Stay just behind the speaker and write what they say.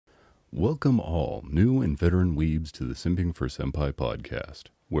Welcome all new and veteran weebs to the Simping for Senpai podcast,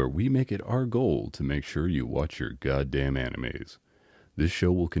 where we make it our goal to make sure you watch your goddamn animes. This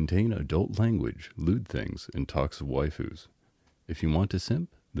show will contain adult language, lewd things, and talks of waifus. If you want to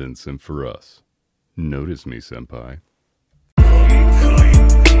simp, then simp for us. Notice me, senpai.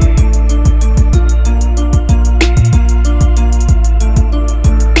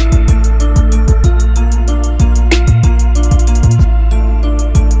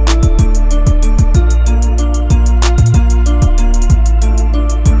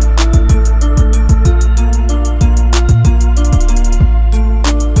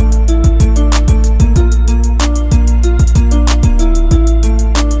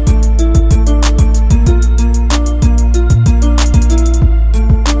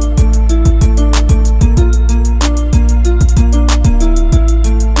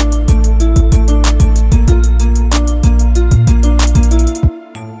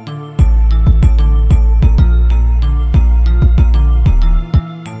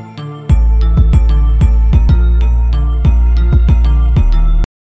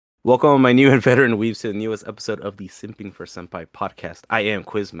 Welcome, my new and veteran weebs, to the newest episode of the Simping for Senpai podcast. I am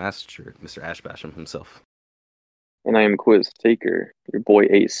Quiz Master, Mr. Ash Basham himself. And I am Quiz Taker, your boy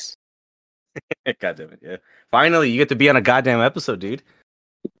Ace. God damn it, yeah. Finally, you get to be on a goddamn episode, dude.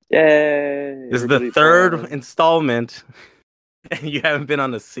 Yay! This is the third installment, and you haven't been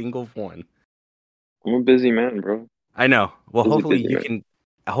on a single one. I'm a busy man, bro. I know. Well, Hopefully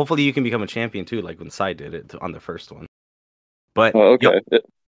you can become a champion too, like when Sai did it on the first one. But okay.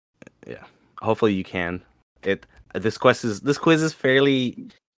 Yeah, hopefully you can. This quiz is fairly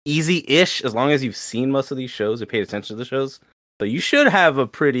easy-ish as long as you've seen most of these shows or paid attention to the shows. So you should have a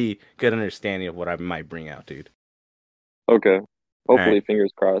pretty good understanding of what I might bring out, dude. Okay. Hopefully, right.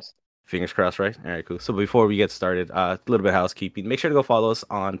 Fingers crossed. Fingers crossed, right? All right, cool. So before we get started, a little bit of housekeeping. Make sure to go follow us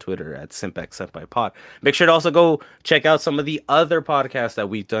on Twitter at SimpXSenpaiPod. Make sure to also go check out some of the other podcasts that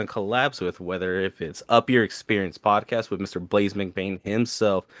we've done collabs with, whether if it's Up Your Experience podcast with Mr. Blaze McBain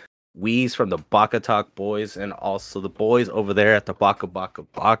himself, Weez from the Baka Talk Boys, and also the boys over there at the Baka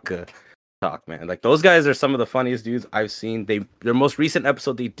Talk, man. Like, those guys are some of the funniest dudes I've seen. Their most recent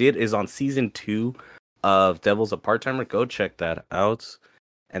episode they did is on season 2 of Devil's a Part-Timer. Go check that out.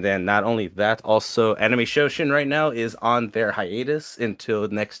 And then not only that, also Anime Shoshin right now is on their hiatus until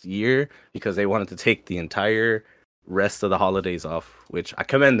next year because they wanted to take the entire rest of the holidays off, which I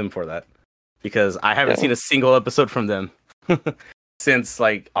commend them for that because I haven't seen a single episode from them since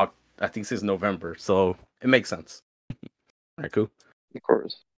I think since November, so it makes sense. All right, cool. Of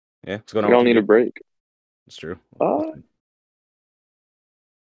course. Yeah, what's going on? We all need a break. It's true.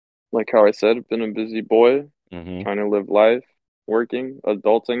 Like how I said, I've been a busy boy, Mm-hmm. trying to live life, working,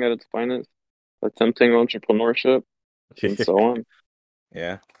 adulting at its finest, attempting entrepreneurship, and so on.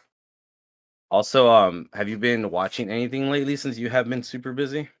 Yeah. Also, have you been watching anything lately since you have been super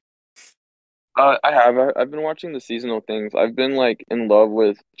busy? I have. I've been watching the seasonal things. I've been like in love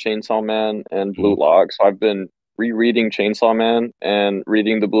with Chainsaw Man and Blue Lock, so I've been rereading Chainsaw Man and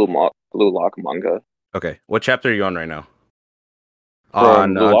reading the Blue Lock manga. Okay, what chapter are you on right now?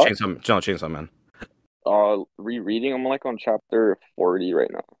 On Chainsaw Man. Rereading. I'm like on chapter 40 right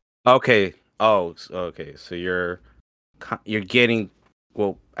now. Okay. Oh, okay. So you're getting.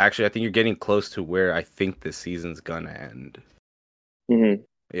 Well, actually, I think you're getting close to where I think this season's gonna end. Mm-hmm.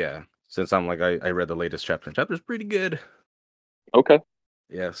 Yeah. Since I'm I read the latest chapter. The chapter's pretty good. Okay.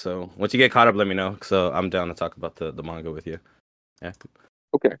 Yeah, so once you get caught up, let me know. So I'm down to talk about the manga with you. Yeah.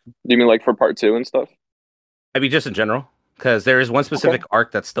 Okay. Do you mean like for part 2 and stuff? I mean, just in general. Because there is one specific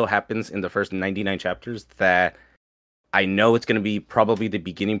arc that still happens in the first 99 chapters that I know it's going to be probably the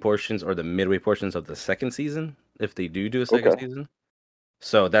beginning portions or the midway portions of the second season, if they do a second season.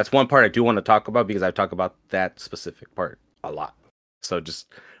 So that's one part I do want to talk about because I've talked about that specific part a lot. So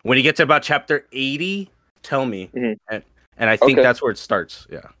just when you get to about chapter 80, tell me. Mm-hmm. And I think that's where it starts.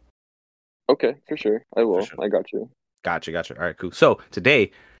 Yeah. Okay, for sure. I will. Sure. I got you. Gotcha. All right, cool. So today,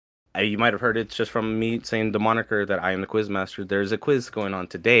 you might have heard it just from me saying the moniker that I am the quiz master. There's a quiz going on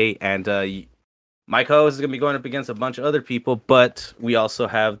today, and my co-host is going to be going up against a bunch of other people, but we also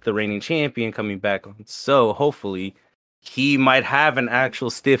have the reigning champion coming back on. So hopefully he might have an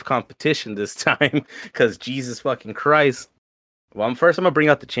actual stiff competition this time because Jesus fucking Christ. Well, I'm going to bring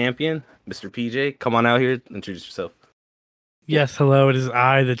out the champion, Mr. PJ. Come on out here. Introduce yourself. Yes, hello. It is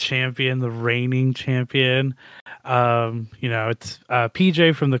I, the champion, the reigning champion. It's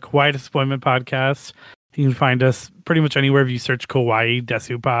PJ from the Kawaii Desuppointment Podcast. You can find us pretty much anywhere if you search Kawaii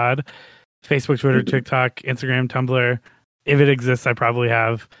Desupod. Facebook, Twitter, TikTok, Instagram, Tumblr. If it exists, I probably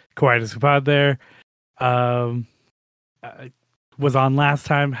have Kawaii Desupod there. was on last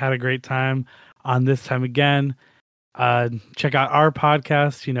time, had a great time on this time again. Check out our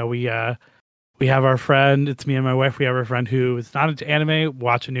podcast. We have our friend, it's me and my wife, we have our friend who is not into anime,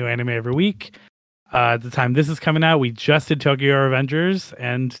 watch a new anime every week. At the time this is coming out, we just did Tokyo Revengers,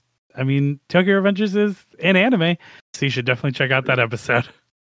 and I mean, Tokyo Revengers is an anime, so you should definitely check out that episode.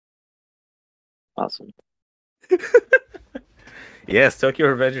 Awesome. Yes,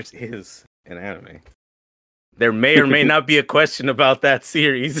 Tokyo Revengers is an anime. There may or may not be a question about that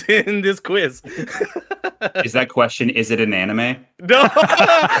series in this quiz. Is that question, is it an anime? No!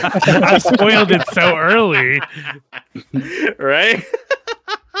 I spoiled it so early. Right?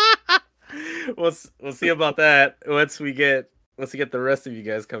 We'll see about that once we get the rest of you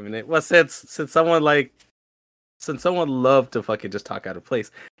guys coming in. Well, since someone loved to fucking just talk out of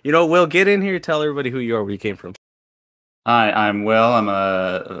place, Will, get in here, tell everybody who you are, where you came from. Hi, I'm Will. I'm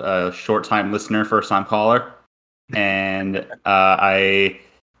a short-time listener, first-time caller, and I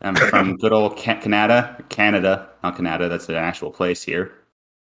am from good old Canada, not Canada. That's an actual place here,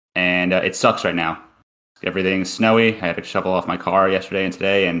 and it sucks right now. Everything's snowy. I had to shovel off my car yesterday and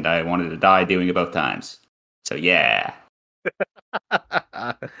today, and I wanted to die doing it both times. So yeah.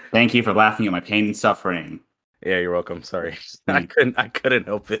 Thank you for laughing at my pain and suffering. Yeah, you're welcome. Sorry, I couldn't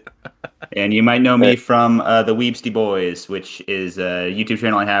help it. And you might know me from the Weebstie Boys, which is a YouTube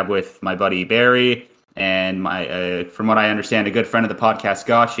channel I have with my buddy Barry and my, from what I understand, a good friend of the podcast,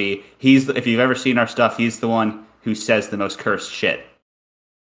 Gachi. If you've ever seen our stuff, he's the one who says the most cursed shit.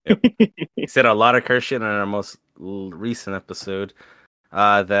 Yep. He said a lot of curse shit in our most recent episode.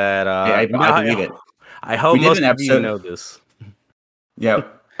 I believe it. I hope most of you know this. Yeah,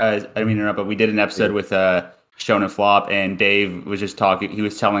 I didn't mean to interrupt, but we did an episode with Shonen Flop, and Dave was just talking. He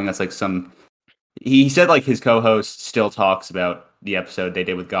was telling us he said his co-host still talks about the episode they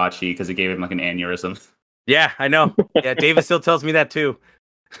did with Gachi because it gave him an aneurysm. Yeah, I know. Yeah, David still tells me that too.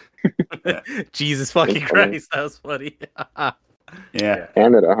 Yeah. Jesus fucking Christ, that was funny. Yeah.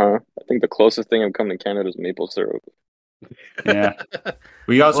 Canada, huh? I think the closest thing I've come to Canada is maple syrup. Yeah.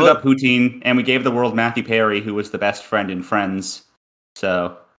 We also got poutine, and we gave the world Matthew Perry, who was the best friend in Friends.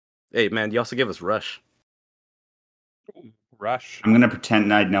 So. Hey, man, you also gave us Rush. Rush. I'm going to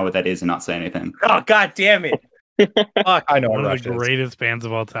pretend I know what that is and not say anything. Oh, God damn it. Fuck. I know One what of the Rush is. greatest bands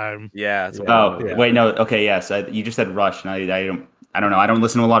of all time. Yeah. Oh, wait, no. Okay, yes. You just said Rush, and I don't know. I don't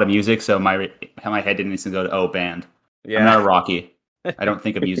listen to a lot of music, so my head didn't instantly go to, band. Yeah. I'm not a Rocky. I don't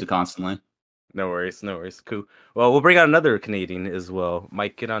think of music constantly. No worries. Cool. Well, we'll bring out another Canadian as well.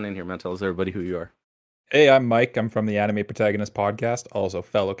 Mike, get on in here, man. Tell us everybody who you are. Hey, I'm Mike. I'm from the Anime Protagonist Podcast, also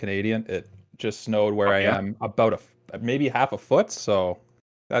fellow Canadian. It just snowed where I am about maybe half a foot, so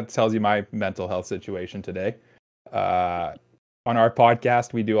that tells you my mental health situation today. On our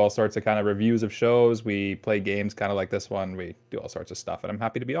podcast, we do all sorts of kind of reviews of shows. We play games kind of like this one. We do all sorts of stuff, and I'm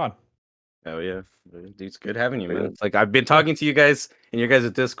happy to be on. Oh yeah, dude, it's good having you, man. It's I've been talking to you guys in your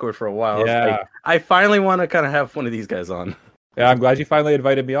guys' Discord for a while. Yeah, I finally want to kind of have one of these guys on. Yeah, I'm glad you finally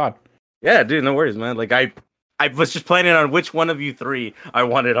invited me on. Yeah, dude, no worries, man. I was just planning on which one of you three I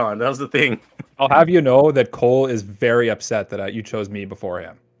wanted on. That was the thing. I'll have you know that Cole is very upset that you chose me before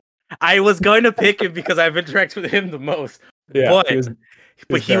him. I was going to pick him because I've interacted with him the most. Yeah,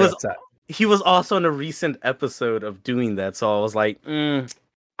 but he was also in a recent episode of doing that, so I was like,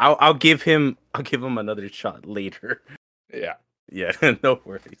 I'll give him another shot later. Yeah, no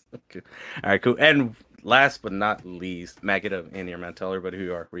worries. Okay. All right, cool. And last but not least, Matt, get in here, man. Tell everybody who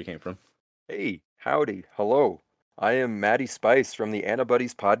you are, where you came from. Hey, howdy, hello. I am Maddie Spice from the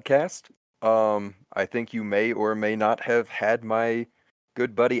Anibuddies podcast. I think you may or may not have had my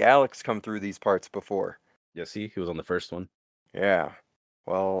good buddy Alex come through these parts before. Yeah, see, he was on the first one. Yeah.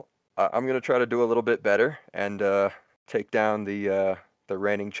 Well, I'm gonna try to do a little bit better and take down the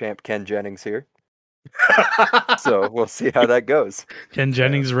reigning champ Ken Jennings here. So we'll see how that goes. Ken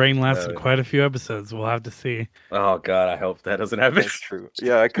Jennings' reign lasted quite a few episodes. We'll have to see. Oh God, I hope that doesn't happen. That's true.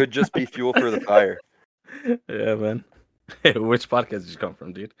 Yeah, it could just be fuel for the fire. Yeah, man. Which podcast did you come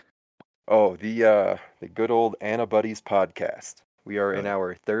from, dude? Oh, the good old Anibuddies podcast. We are in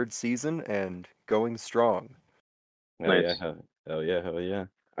our third season and going strong. Nice. Hell yeah.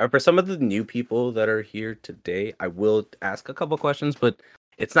 All right, for some of the new people that are here today, I will ask a couple questions, but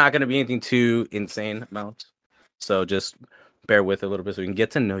it's not going to be anything too insane amount. So just bear with it a little bit so we can get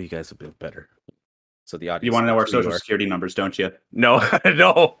to know you guys a bit better. So the audience. You want to know our social security numbers, don't you? No.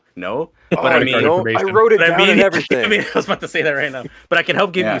 But I mean, I wrote it down and everything. I was about to say that right now. But I can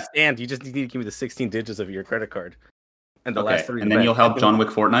help give you a stand. You just need to give me the 16 digits of your credit card. And the last three. And then you'll help John Wick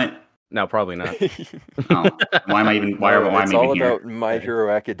Fortnite? No, probably not. Why am I even here? It's all about My Hero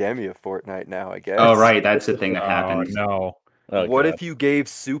Academia Fortnite now, I guess. Oh, right. That's the thing that happens. No. Oh, what God. if you gave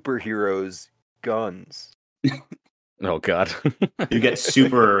superheroes guns? Oh, God. You get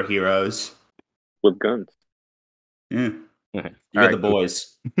superheroes. with guns. Yeah. All You get right, the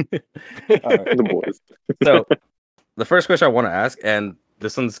boys. The boys. So, the first question I want to ask, and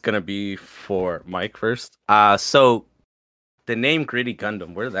this one's gonna be for Mike first. So the name Gritty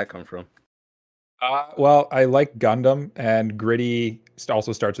Gundam, where did that come from? Well, I like Gundam, and Gritty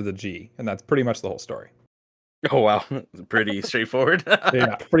also starts with a G, and that's pretty much the whole story. Oh wow, pretty straightforward.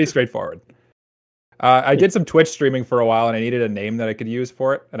 Yeah, pretty straightforward. I did some Twitch streaming for a while, and I needed a name that I could use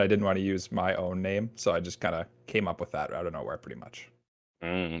for it, and I didn't want to use my own name, so I just kind of came up with that out of nowhere, pretty much.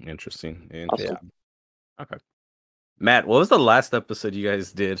 Interesting. Awesome. Okay. Matt, what was the last episode you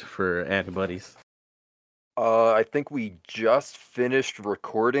guys did for Anibuddies? I think we just finished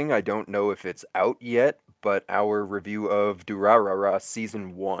recording. I don't know if it's out yet, but our review of Durarara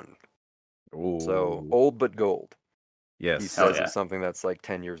Season 1. So, old but gold. He Yes, says yeah. it's something that's like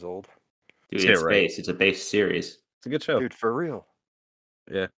 10 years old. Dude, Yeah, it's right. base. It's a base series. it's a good show. Dude, for real.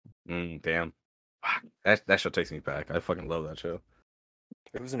 Yeah. Damn. That show takes me back. I fucking love that show.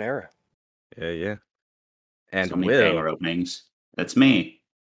 It was an era. Yeah. And So many banger Will. openings. That's me.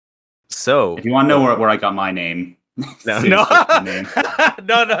 So If you want to know where I got my name, no, it's no. just the name.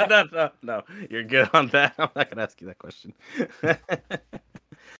 no. You're good on that. I'm not gonna ask you that question.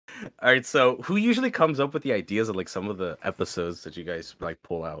 All right. So, who usually comes up with the ideas of like some of the episodes that you guys like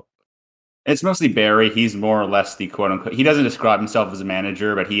pull out? It's mostly Barry. He's more or less the quote unquote. He doesn't describe himself as a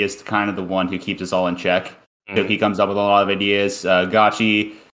manager, but he is kind of the one who keeps us all in check. So he comes up with a lot of ideas.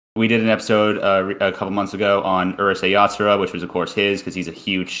 Gachi, we did an episode a couple months ago on Urusei Yatsura, which was of course his because he's a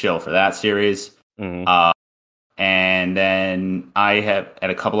huge shill for that series. Mhm. And then I have had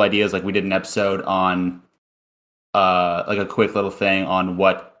a couple ideas. Like we did an episode on like a quick little thing on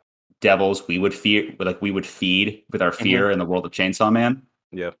what devils we would feed with our fear in the world of Chainsaw Man.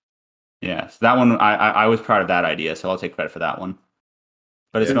 Yeah. Yeah, so that one I was proud of that idea, so I'll take credit for that one.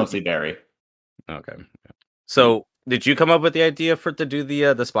 But it's Yeah. mostly Barry. Okay. So, did you come up with the idea to do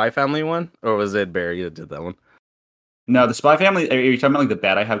the Spy Family one, or was it Barry that did that one? No, the Spy Family. Are you talking about like the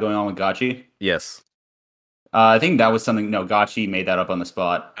bet I have going on with Gachi? Yes. I think that was something. No, Gachi made that up on the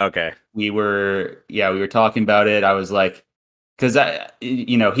spot. Okay. We were talking about it. I was like, because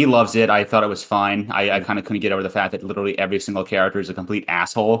he loves it. I thought it was fine. I kind of couldn't get over the fact that literally every single character is a complete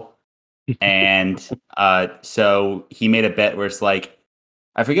asshole. And so he made a bet where it's like,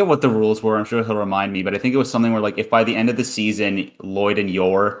 I forget what the rules were. I'm sure he'll remind me, but I think it was something where like if by the end of the season Lloyd and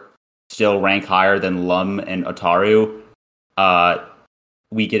Yor still rank higher than Lum and Otaru,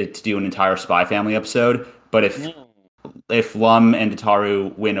 we get to do an entire Spy Family episode. But if Lum and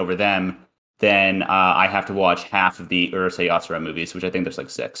Otaru win over them, then I have to watch half of the Urusei Yatsura movies, which I think there's like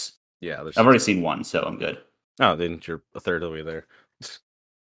 6. Yeah. I've already seen 1, so I'm good. Oh, then you're a third of the way there.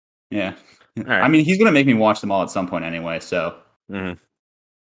 Yeah. All right. I mean, he's gonna make me watch them all at some point anyway. So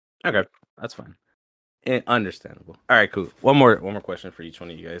Okay, that's fine. Understandable. All right, cool. One more question for each one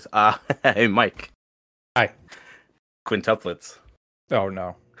of you guys. Hey, Mike. Hi. Quintuplets. Oh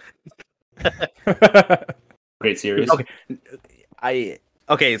no. great series.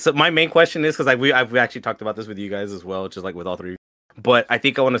 Okay. So my main question is because I've actually talked about this with you guys as well, just like with all three. But I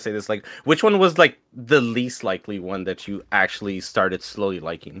think I want to say this: like, which one was like the least likely one that you actually started slowly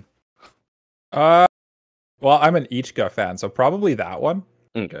liking? Well, I'm an Ichika fan, so probably that one.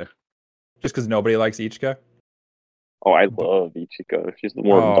 Okay. Just because nobody likes Ichika. Oh, I love Ichiko. She's the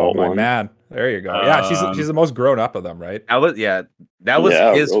more adult my one. man. There you go. Yeah, she's the most grown up of them, right? That was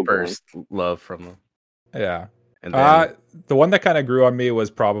his Rogue first love from them. Yeah. And then, the one that kind of grew on me was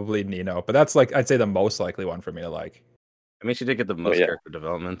probably Nino, but that's like I'd say the most likely one for me to like. I mean, she did get the most character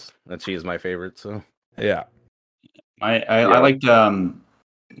development, and she is my favorite. So Yeah. I liked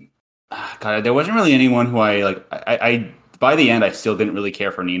God, there wasn't really anyone who I by the end I still didn't really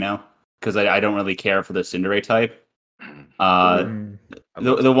care for Nino because I don't really care for the Tsundere type.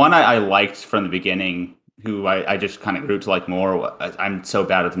 The one I liked from the beginning, who I just kind of grew to like more. I'm so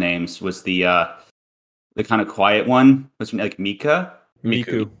bad with names. Was the kind of quiet one? Was like Miku.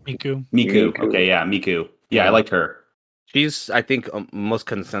 Okay, yeah, Miku. Yeah, I liked her. She's, I think, most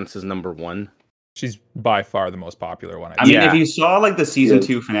consensus number 1. She's by far the most popular one. I mean, if you saw like the season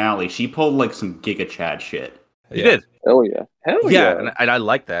 2 finale, she pulled like some Giga Chad shit. She did. Hell yeah. And I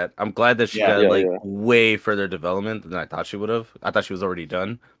like that. I'm glad that she got way further development than I thought she would have. I thought she was already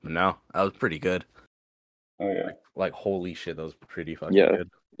done, but no, that was pretty good. Oh yeah. Like holy shit, that was pretty fucking good.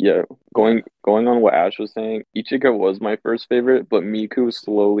 Yeah. Going on what Ash was saying, Ichika was my first favorite, but Miku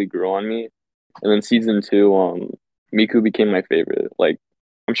slowly grew on me. And then season 2, Miku became my favorite. Like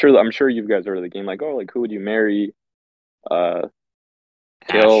I'm sure you guys heard of the game, like, oh, like who would you marry?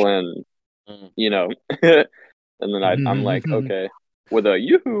 kill and Mm. and then I'm like, okay, with a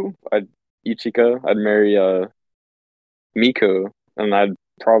yoo-hoo, I'd Ichika, I'd marry Miku, and I'd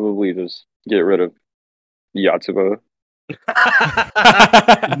probably just get rid of Yatsuba.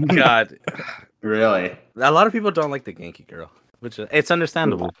 God, Really? a lot of people don't like the Genki girl, which it's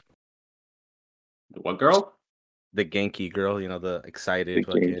understandable. What girl? The Genki girl, the excited, The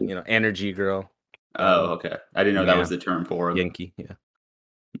fucking, Genki. energy girl. Oh, okay. I didn't know that Yeah. was the term for it. Genki, yeah.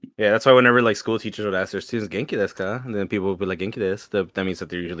 Yeah, that's why whenever like school teachers would ask their students Genki desu ka, and then people would be like Genki desu, that means that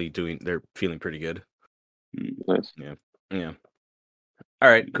they're feeling pretty good. Nice. Yeah. All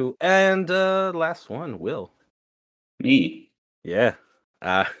right, cool. And last one, Will. Me. Yeah.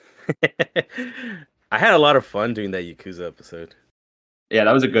 I had a lot of fun doing that Yakuza episode. Yeah,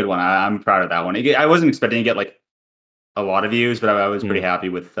 that was a good one. I'm proud of that one. I wasn't expecting to get like a lot of views, but I was pretty happy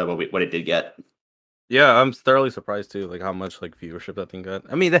with what it did get. Yeah, I'm thoroughly surprised too, like how much like viewership that thing got.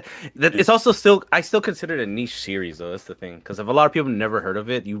 I mean, that it's also still I still consider it a niche series though. That's the thing, because if a lot of people never heard of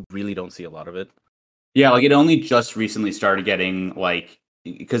it, you really don't see a lot of it. Yeah, like it only just recently started getting like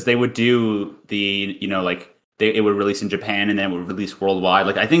because they would do the it would release in Japan and then it would release worldwide.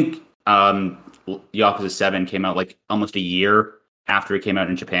 Like I think Yakuza 7 came out like almost a year after it came out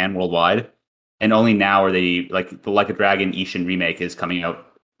in Japan worldwide, and only now are they like the Like a Dragon Ishin remake is coming out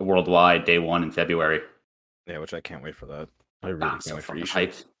worldwide day 1 in February. Yeah, which I can't wait for that. I really I'm can't so wait for fucking Ishin.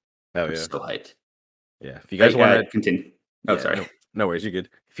 hyped. Hell I'm yeah. so hyped. Yeah. If you guys want to continue. Oh, sorry. No worries, you're good.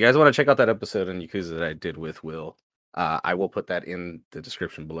 If you guys want to check out that episode on Yakuza that I did with Will, I will put that in the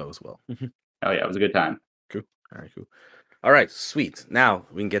description below as well. Oh yeah, it was a good time. Cool. All right, sweet. Now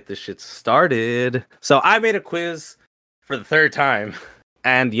we can get this shit started. So I made a quiz for the third time.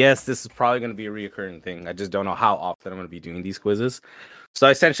 And yes, this is probably going to be a reoccurring thing. I just don't know how often I'm going to be doing these quizzes. So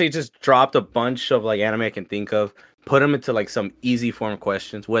I essentially just dropped a bunch of like anime I can think of, put them into like some easy form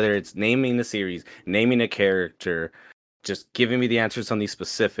questions, whether it's naming the series, naming a character, just giving me the answers on these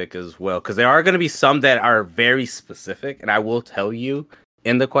specific as well. Because there are going to be some that are very specific, and I will tell you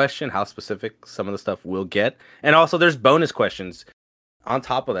in the question how specific some of the stuff will get. And also there's bonus questions on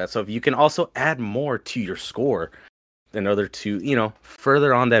top of that. So if you can also add more to your score in order to,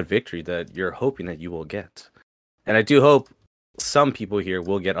 further on that victory that you're hoping that you will get. And I do hope some people here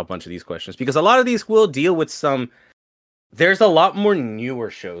will get a bunch of these questions because a lot of these will deal with there's a lot more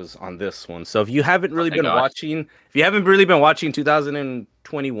newer shows on this one. So if you haven't really been watching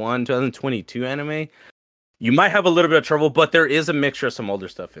 2021, 2022 anime, you might have a little bit of trouble, but there is a mixture of some older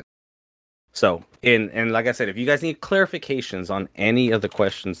stuff in. So, and like I said, if you guys need clarifications on any of the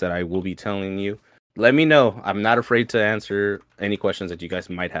questions that I will be telling you, let me know. I'm not afraid to answer any questions that you guys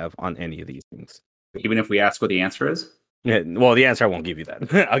might have on any of these things. Even if we ask what the answer is? Yeah, well, the answer I won't give you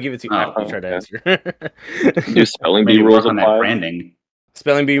that. I'll give it to you after you try to answer. Do spelling bee rules on that apply? branding?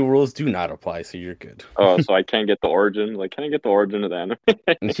 Spelling bee rules do not apply, so you're good. Oh, so I can't get the origin? Like, can I get the origin of the anime?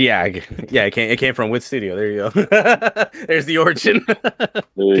 Yeah, it came from Wit Studio. There you go. There's the origin. There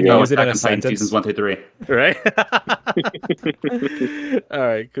you Can go. you use it in a Seasons sentence? 1 through 3. Right? All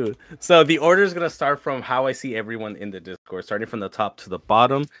right, cool. So the order is going to start from how I see everyone in the Discord, starting from the top to the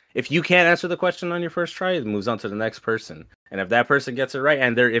bottom. If you can't answer the question on your first try, it moves on to the next person. And if that person gets it right,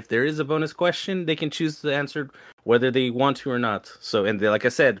 and if there is a bonus question, they can choose to answer whether they want to or not. So, and like I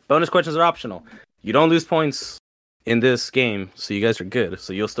said, bonus questions are optional. You don't lose points in this game, so you guys are good.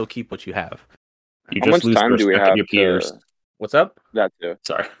 So you'll still keep what you have. You How just much lose time the do we respect have of your peers. What's up? That too.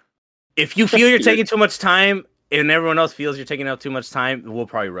 Sorry. If you feel you're taking too much time, and everyone else feels you're taking out too much time, we'll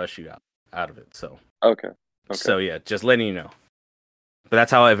probably rush you out of it. So, Okay. So yeah, just letting you know. But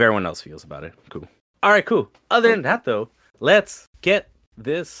that's how everyone else feels about it. Cool. All right, cool. Other than that, though, let's get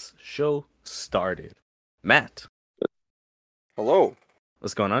this show started. Matt, Hello.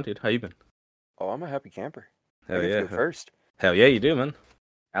 what's going on, dude? How you been? Oh, I'm a happy camper. I Hell get to yeah. go first. Hell yeah, you do, man.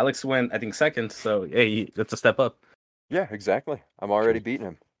 Alex went, I think, second. So, hey, that's a step up. Yeah, exactly. I'm already beating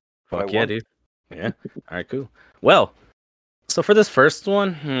him. But Fuck I yeah, won. dude. Yeah. All right, cool. Well, so for this first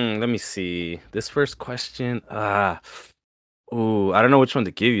one, let me see. This first question, I don't know which one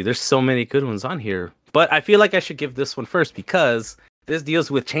to give you. There's so many good ones on here. But I feel like I should give this one first because this deals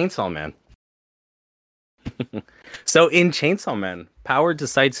with Chainsaw Man. So in Chainsaw Man, Power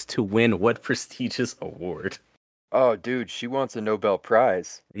decides to win what prestigious award? Oh, dude, she wants a Nobel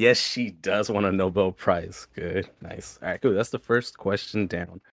Prize. Yes, she does want a Nobel Prize. Good. Nice. All right, cool. That's the first question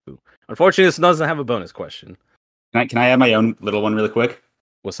down. Cool. Unfortunately, this doesn't have a bonus question. Can I add my own little one really quick?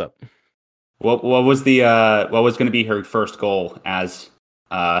 What's up? What was going to be her first goal as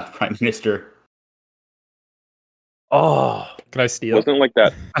prime minister? Oh, Can I steal? Wasn't like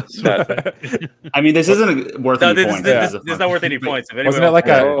that. I mean, this isn't worth no, any this points. is not worth any points. If anyone Wasn't it like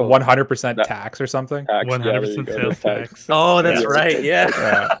else- a Oh. 100% That- tax or something? tax. Yeah, there you 100% go, sales the tax. tax. Oh, that's Yeah. right.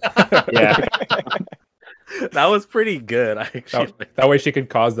 Yeah. Yeah. That was pretty good. I actually. That way she could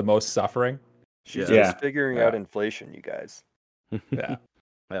cause the most suffering. She's Yeah. just figuring out inflation, you guys. Yeah.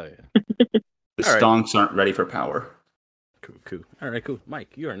 Hell yeah. The All right. stonks aren't ready for power. Cool. All right, cool.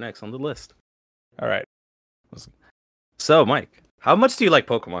 Mike, you are next on the list. All right. So, Mike, how much do you like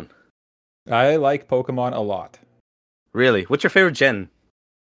Pokemon? I like Pokemon a lot. Really? What's your favorite gen?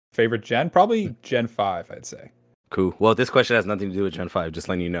 Favorite gen? Probably Gen 5, I'd say. Cool. Well, this question has nothing to do with Gen 5, just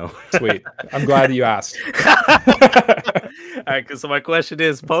letting you know. Sweet. I'm glad that you asked. All right, so my question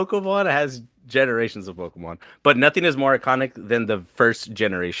is Pokemon has generations of Pokemon, but nothing is more iconic than the first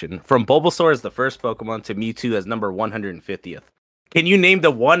generation. From Bulbasaur as the first Pokemon to Mewtwo as number 150th. Can you name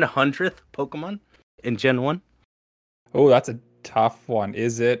the 100th Pokemon in Gen 1? Oh, that's a tough one.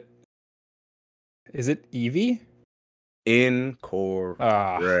 Is it Eevee? Incorrect.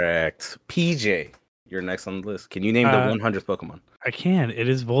 Ah, PJ, you're next on the list. Can you name the 100th Pokemon? I can. It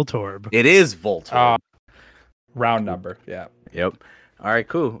is Voltorb. It is Voltorb. round number. Yeah. Yep. All right,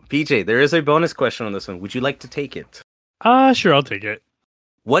 cool. PJ, there is a bonus question on this one. Would you like to take it? Sure, I'll take it.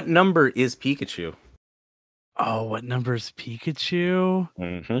 What number is Pikachu? Oh, what number is Pikachu?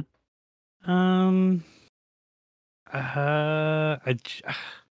 Mm-hmm.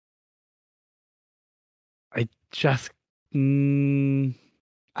 I just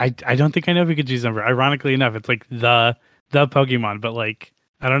I don't think I know Pikachu's number. Ironically enough, it's like the Pokemon, but like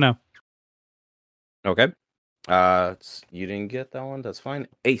I don't know. Okay. You didn't get that one. That's fine.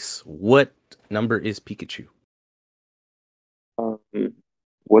 Ace, what number is Pikachu?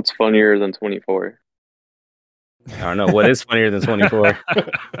 What's funnier than 24? I don't know. What is funnier than 24?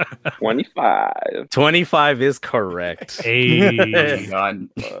 25. 25 is correct. Hey. God.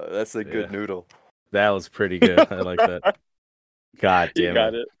 That's a good Yeah. noodle. That was pretty good. I like that. God You damn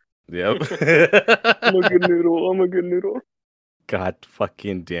got it. it. Yep. I'm a good noodle. God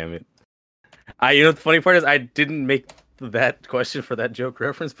fucking damn it. You know the funny part is I didn't make that question for that joke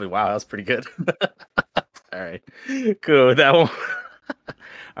reference, but wow, that was pretty good. All right. Cool. That one.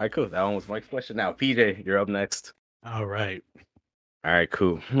 All right, cool. That one was Mike's question. Now, PJ, you're up next. All right. All right,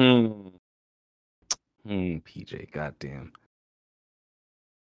 cool. PJ, goddamn.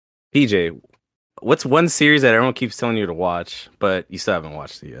 PJ, what's one series that everyone keeps telling you to watch, but you still haven't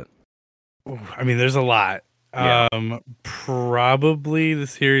watched it yet? Ooh, I mean, there's a lot. Yeah. Probably the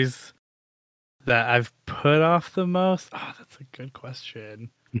series that I've put off the most. Oh, that's a good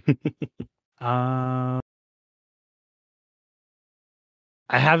question.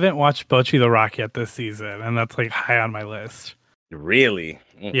 I haven't watched Bocchi the Rock yet this season, and that's like high on my list. Really?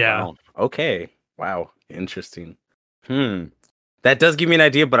 Yeah. Wow. Okay. Wow. Interesting. That does give me an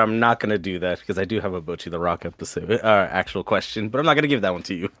idea, but I'm not gonna do that because I do have a Bocchi the Rock episode, actual question, but I'm not gonna give that one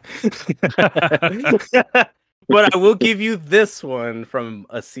to you. But I will give you this one from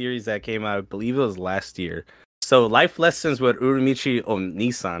a series that came out, I believe it was last year. So, Life Lessons with Uramichi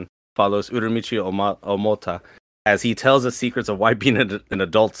Onisan follows Uramichi Omota as he tells the secrets of why being an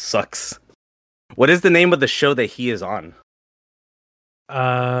adult sucks. What is the name of the show that he is on?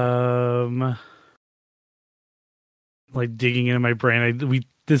 Like digging into my brain.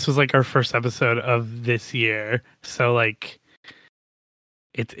 This was like our first episode of this year, so like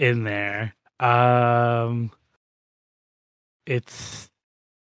it's in there. It's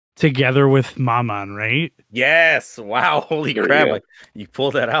Together with Maman, right? Yes. Wow. Holy There you crap. go. Like, you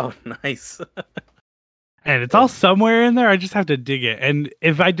pulled that out. Nice. And it's all somewhere in there. I just have to dig it. And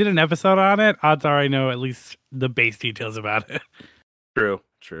if I did an episode on it, odds are I know at least the base details about it. True.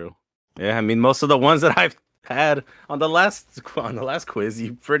 Yeah, I mean, most of the ones that I've had on the last quiz,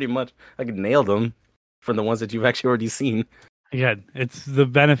 you pretty much nailed them from the ones that you've actually already seen. Again, it's the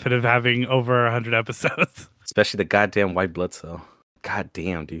benefit of having over 100 episodes. Especially the goddamn white blood cell. God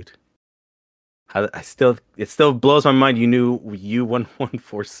damn, dude. It still blows my mind you knew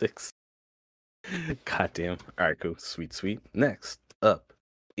U1146. God damn. All right, cool. Sweet. Next up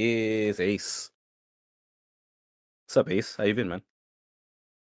is Ace. What's up, Ace? How you been, man?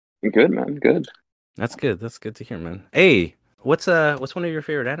 Good, man. Good. That's good. That's good to hear, man. Hey, what's one of your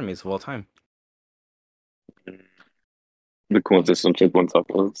favorite animes of all time? The quintessential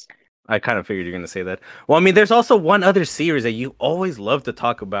quintuplets. I kind of figured you're going to say that. Well, I mean, there's also one other series that you always love to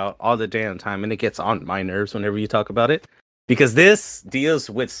talk about all the damn time, and it gets on my nerves whenever you talk about it, because this deals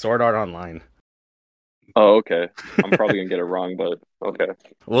with Sword Art Online. Oh, okay. I'm probably gonna get it wrong, but okay.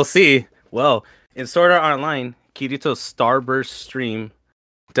 We'll see. Well, in Sword Art Online, Kirito's Starburst stream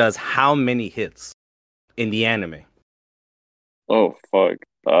does how many hits in the anime? Oh fuck.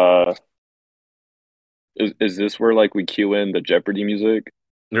 Is this where like we cue in the Jeopardy music?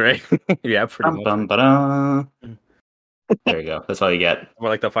 Right? Yeah, pretty much. Bum, ba-dum. There you go. That's all you get. More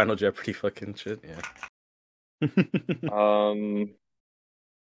like the Final Jeopardy fucking shit. Yeah. Oh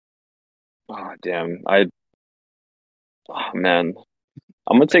damn. Man.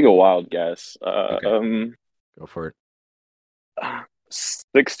 I'm gonna take a wild guess. Okay. Go for it.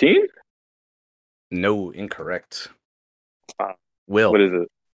 16? No, incorrect. Uh, Will. What is it?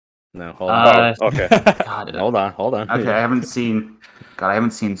 No, hold on. Oh, okay. God, Hold on. Okay, I haven't seen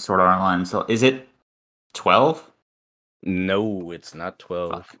Sword Art Online. So is it 12? No, it's not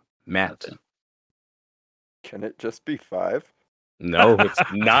 12. Fuck. Matt. Can it just be 5? No, it's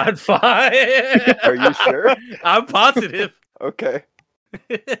not 5. Are you sure? I'm positive. Okay.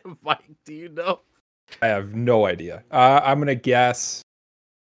 Mike, do you know? I have no idea. I'm gonna guess.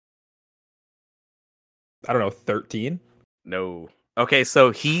 I don't know, 13. No. Okay,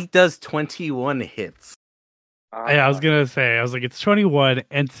 so he does 21 hits. Yeah, I was gonna say, it's 21,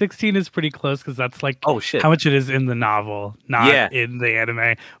 and 16 is pretty close because that's like Oh shit. how much it is in the novel, not in the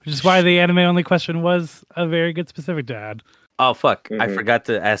anime. Which is why the anime only question was a very good specific to add. Oh fuck. I Mhm. forgot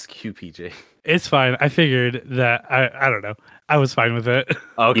to ask you, PJ. It's fine. I figured that I don't know. I was fine with it.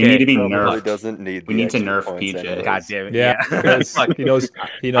 Okay. You need to be Probably nerfed. doesn't need. We the need to extra nerf points PJ. anyways. God damn it. Yeah, because Fuck. he knows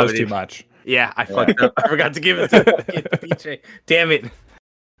would too even- much. Yeah, I fucked up. I forgot to give it to PJ. Damn it.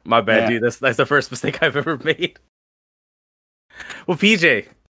 My bad, Yeah. dude. That's the first mistake I've ever made. Well, PJ,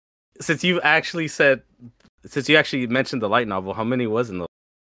 since you actually mentioned the light novel, how many was in the?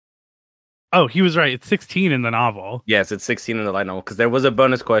 Oh, he was right. It's 16 in the novel. Yes, it's 16 in the light novel because there was a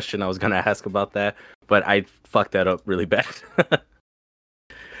bonus question I was gonna ask about that, but I fucked that up really bad.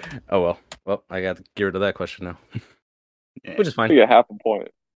 Oh well. Well, I got to get rid of that question now, Yeah. which is I fine. think a half a point.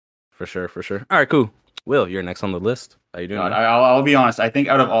 For sure. All right, cool. Will, you're next on the list. How you doing? God, man? I'll be honest. I think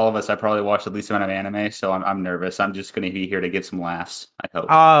out of all of us, I probably watched the least amount of anime, so I'm nervous. I'm just going to be here to get some laughs. I hope.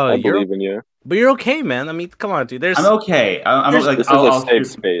 Oh, I believe in you. but you're okay, man. I mean, come on, dude. I'm okay. I'm there's- like, This is I'll a safe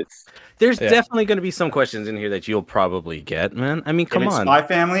space. There's Yeah. definitely going to be some questions in here that you'll probably get, man. I mean, come if it's on. Spy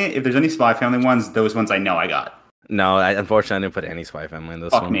Family, if there's any Spy Family ones, those ones I know I got. No, unfortunately, I didn't put any Spy Family in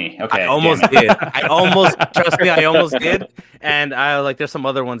this Fuck one. me. Okay. I almost damn it. did. I almost, trust me, I almost did. And there's some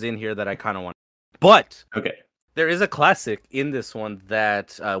other ones in here that I kind of want. But Okay. there is a classic in this one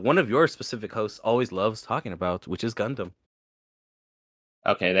that one of your specific hosts always loves talking about, which is Gundam.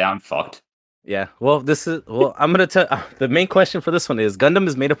 Okay, then I'm fucked. Yeah. Well, I'm going to tell the main question for this one is Gundam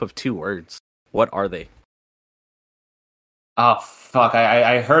is made up of 2 words. What are they? Oh fuck!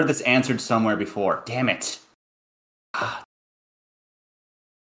 I heard this answered somewhere before. Damn it.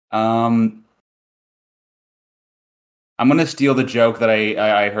 I'm gonna steal the joke that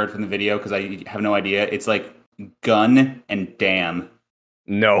I heard from the video because I have no idea. It's like gun and damn.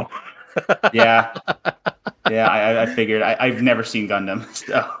 No. Yeah, yeah. I figured. I've never seen Gundam.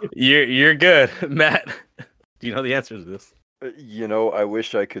 So. You're good, Matt. Do you know the answer to this? I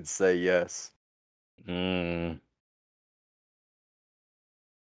wish I could say yes. Can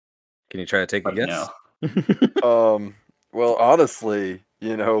you try to take a But guess? no. Well, honestly,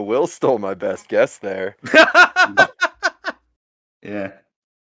 Will stole my best guess there. Yeah.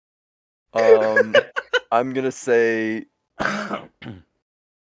 I'm gonna say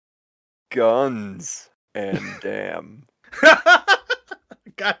guns and damn.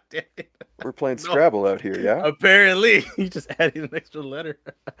 God damn it. We're playing No. Scrabble out here, yeah? Apparently, you just added an extra letter.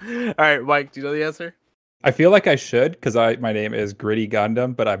 All right, Mike, do you know the answer? I feel like I should because my name is Gritty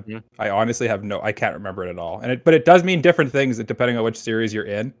Gundam, but Mhm. I honestly I can't remember it at all. But it does mean different things depending on which series you're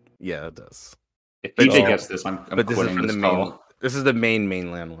in. Yeah, it does. If But PJ no. gets this, I'm But this is quitting from this the call. main. This is the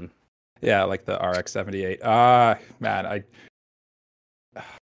mainland one. Yeah, like the RX-78. Man,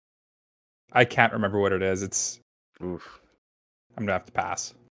 I can't remember what it is. Oof. I'm gonna have to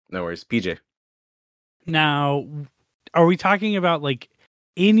pass. No worries, PJ. Now, are we talking about like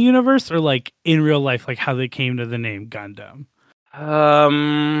in universe or like in real life, like how they came to the name Gundam?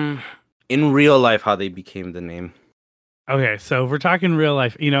 In real life, how they became the name. Okay, so if we're talking real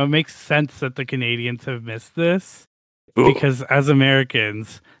life, it makes sense that the Canadians have missed this because as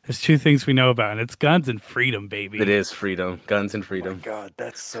Americans, there's 2 things we know about, and it's guns and freedom, baby. It is freedom, guns and Oh my freedom. god,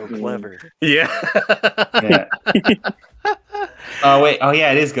 that's so clever. Yeah. Yeah. Oh wait. Oh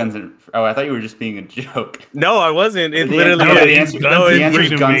yeah, it is guns and. Oh, I thought you were just being a joke. No, I wasn't. It The literally. answer- No, the it's answer- guns the and answer is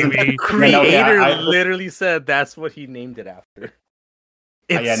freedom, guns and- baby. Creator Yeah, literally said that's what he named it after.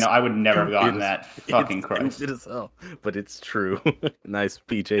 Yeah, no, I would never have gotten stupid that. as- Fucking it's Christ. stupid as hell, but it's true. Nice,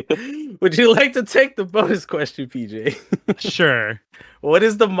 PJ. Would you like to take the bonus question, PJ? Sure. What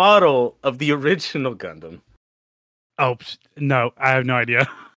is the model of the original Gundam? Oh no, I have no idea.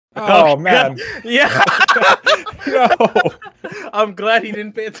 Oh man, Yeah. no. I'm glad he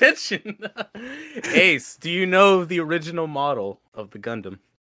didn't pay attention. Ace, do you know the original model of the Gundam?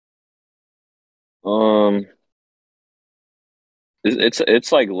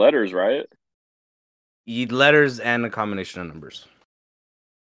 It's like letters, right? Letters and a combination of numbers.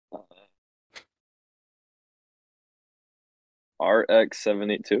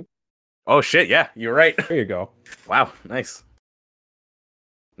 RX-782. Oh shit, yeah, you're right. There you go. Wow, nice.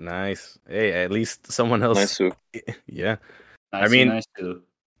 Hey, at least someone else. Nice too. Yeah. Nice too.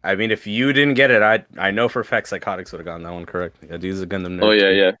 I mean, if you didn't get it, I know for a fact Psychotics would have gotten that one correct. Yeah, dude's a Gundam nerd. Oh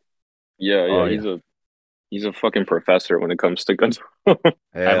too. yeah. Oh, He's a fucking professor when it comes to guns. I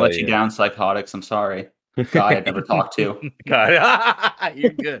Hell let you yeah. down, Psychotics. I'm sorry. Guy I'd never talked to. God,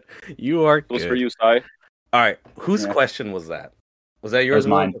 you're good. You are It was good. for you, Sai. All right, whose Yeah. question was that? Was that yours? was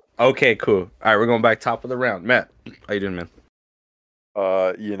mine. Okay, cool. All right, we're going back top of the round. Matt, how you doing, man?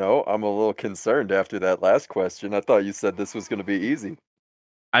 I'm a little concerned after that last question. I thought you said this was going to be easy.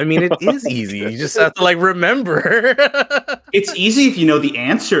 I mean, it is easy. You just have to remember. It's easy if you know the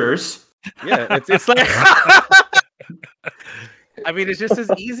answers. Yeah, it's like. I mean, it's just as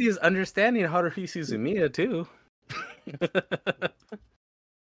easy as understanding Haruhi Suzumiya too.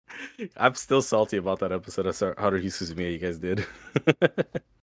 I'm still salty about that episode of Haruhi Suzumiya you guys did.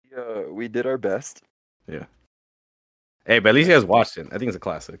 We did our best. Hey, but at least you guys watched it. I think it's a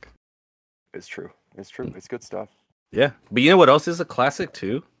classic. It's true. It's good stuff. Yeah, but you know what else is a classic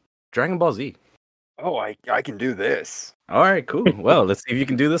too? Dragon Ball Z. Oh, I can do this. All right, cool. Well, let's see if you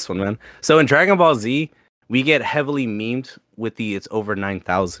can do this one, man. So in Dragon Ball Z, we get heavily memed with it's over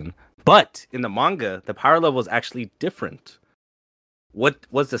 9,000. But in the manga, the power level is actually different. What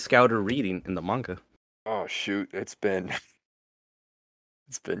was the scouter reading in the manga? Oh shoot, it's been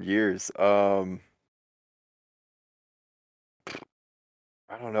years. I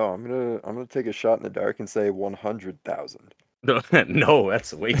don't know. I'm gonna take a shot in the dark and say 100,000. No,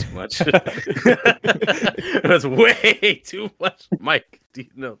 that's way too much. That's way too much. Mike, do you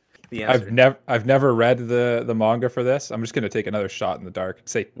know the answer? I've never read the manga for this. I'm just gonna take another shot in the dark.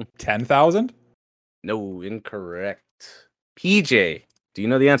 Say 10,000. No, incorrect. PJ, do you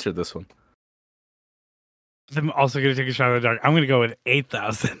know the answer to this one? I'm also going to take a shot in the dark. I'm going to go with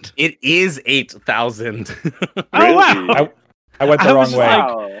 8,000. It is 8,000. Oh, wow. I went the I wrong was just way.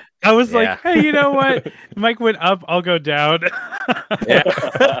 like- I was like, hey, you know what? Mike went up, I'll go down. Yeah.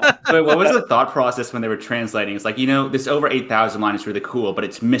 But what was the thought process when they were translating? It's like, this over 8,000 line is really cool, but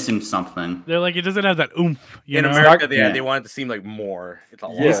it's missing something. They're like, it doesn't have that oomph. In know? America, Yeah. they want it to seem like more. It's a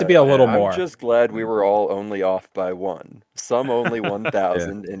lot. It needs to be a little I'm more. just glad we were all only off by one. Some only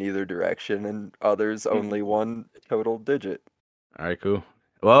 1,000 in either direction, and others only one total digit. All right, cool.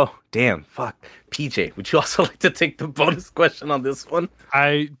 Well, damn, fuck. PJ, would you also like to take the bonus question on this one?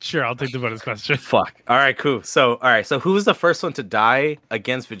 Sure, I'll take the bonus question. Fuck. All right, cool. So who was the first one to die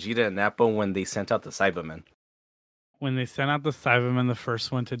against Vegeta and Nappa when they sent out the Cybermen? When they sent out the Cybermen, the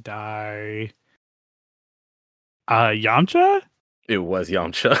first one to die, Yamcha? It was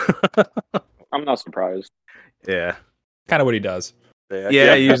Yamcha. I'm not surprised. Yeah. Kind of what he does. They Yeah,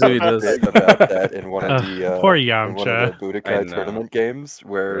 actually usually had a does. bit about that in one of the Poor in one of Yamcha. the I Budokai know. tournament games,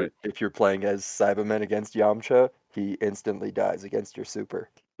 where Right. if you're playing as Cyberman against Yamcha, he instantly dies against your super.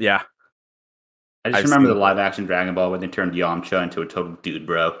 Yeah. I just I've remember seen the live action Dragon Ball when they turned Yamcha into a total dude,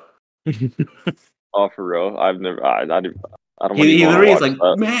 bro. Oh, for real? I've never. I don't. He wanna literally is watch like,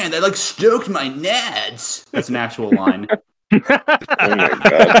 that. man, that stoked my nads. That's an actual line. Oh my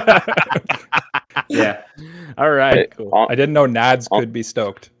god. Yeah. All right. Hey, Cool. I didn't know Nads could be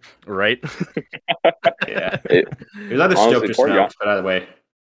stoked. Right. Yeah. Hey, He was either honestly, stoked or poor smoked, but either way.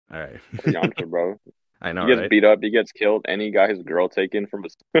 All right. Yamcha, bro. I know, He gets right? beat up. He gets killed, and he got his girl taken from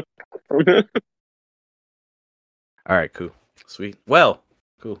his. All right. Cool. Sweet. Well.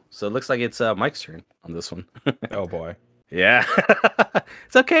 Cool. So it looks like it's Mike's turn on this one. Oh boy. Yeah.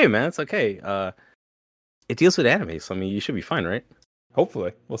 It's okay, man. It's okay. It deals with anime, so I mean, you should be fine, right?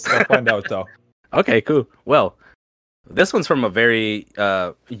 Hopefully, we'll still find out though. Okay, cool. Well, this one's from a very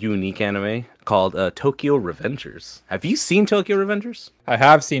unique anime called Tokyo Revengers. Have you seen Tokyo Revengers? I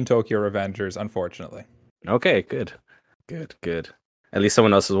have seen Tokyo Revengers, unfortunately. Okay, good. At least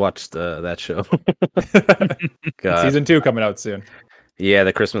someone else has watched that show. God. Season 2 coming out soon. Yeah,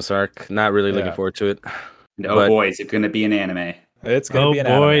 the Christmas arc. Not really looking Yeah. forward to it. No, But- boy, is it going to be an anime. It's gonna Oh be an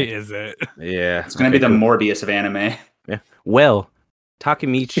boy, anime. is it. Yeah. It's going to be the Morbius of anime. Well,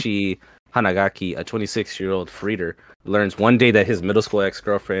 Takemichi Hanagaki, a 26-year-old freighter, learns one day that his middle school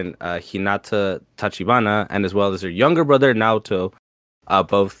ex-girlfriend, Hinata Tachibana, and as well as her younger brother, Naoto,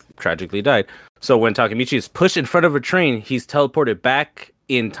 both tragically died. So when Takemichi is pushed in front of a train, he's teleported back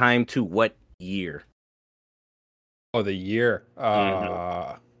in time to what year? Oh, the year.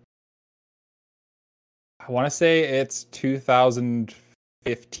 Mhm. I want to say it's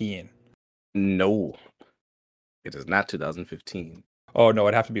 2015. No, it is not 2015. Oh no,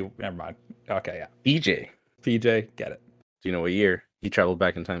 it'd have to be. Never mind. Okay, yeah. PJ, PJ, get it. do you know what year he traveled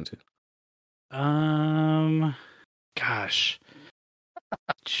back in time to? Gosh,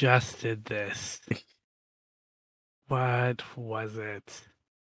 just did this. What was it?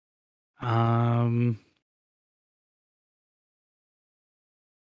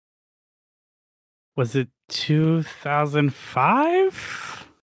 Was it 2005?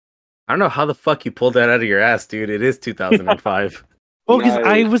 I don't know how the fuck you pulled that out of your ass, dude. It is 2005. Well, because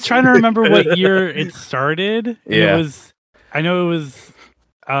I Nice. was trying to remember what year it started. And Yeah. it was. I know it was.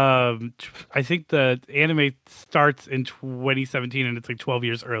 I think the anime starts in 2017, and it's like 12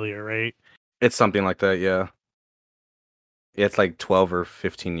 years earlier, right? It's something like that, yeah. It's like 12 or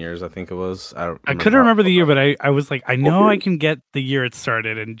 15 years, I think it was. I couldn't remember the year, but I was like, I know I can get the year it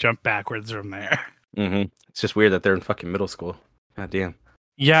started and jump backwards from there. It's just weird that they're in fucking middle school. God damn.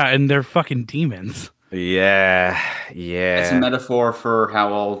 Yeah, and they're fucking demons. Yeah. It's a metaphor for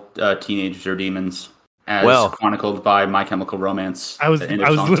how all teenagers are demons, as Well- chronicled by My Chemical Romance. I was the end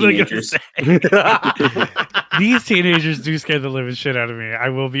of song literally gonna Teenagers. say these teenagers do scare the living shit out of me. I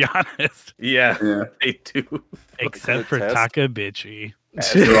will be honest, Yeah, Yeah. they do. except for test. Takabichi.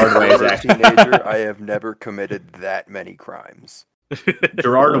 As Gerard Way is a actually teenager, I have never committed that many crimes.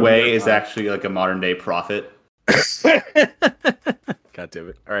 Gerard Way is actually like a modern day prophet. God damn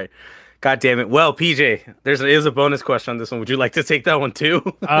it. All right. God damn it. Well, PJ, is a bonus question on this one. Would you like to take that one too?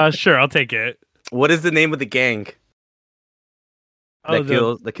 Sure, I'll take it. What is the name of the gang Oh,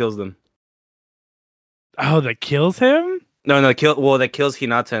 that kills them? that kills him? No, that kills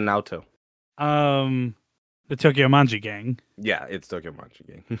Hinata and Naoto. The Tokyo Manji gang. Yeah, it's Tokyo Manji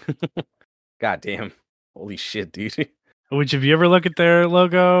gang. God damn. Holy shit, dude. Which, if you ever look at their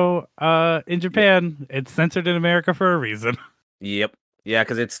logo, in Japan, it's censored in America for a reason. Yep. Yeah,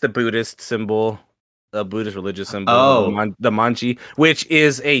 because it's the Buddhist symbol, a Buddhist religious symbol. Oh. The manji, which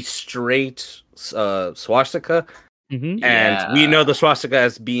is a straight swastika. Mm-hmm. And we know the swastika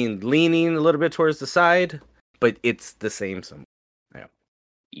as being leaning a little bit towards the side, but it's the same symbol.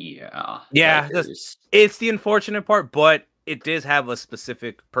 Yeah. Yeah, That that's- is- It's the unfortunate part, but it does have a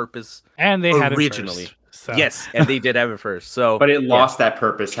specific purpose. And they had Originally. it first, so. Yes, and they did have it first. So, But it lost that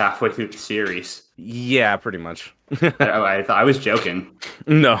purpose halfway through the series. yeah, pretty much. I thought I was joking.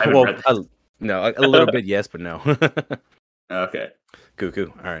 No, haven't well, read no, a little bit, yes, but no. Okay.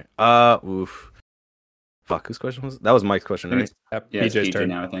 Cuckoo. All right. Oof. Fuck. Whose question was that? Was Mike's question, right? Yep, Yeah, it's PJ's PJ turn.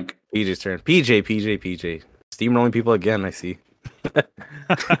 now, I think. PJ's turn. PJ. Steamrolling people again. I see. Is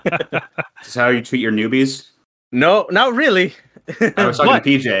this how you treat your newbies? No, not really. I was talking But- to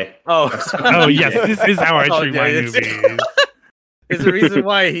PJ. Oh, Oh, yes, this is how I Oh, treat yeah, my it's- newbies. There's a reason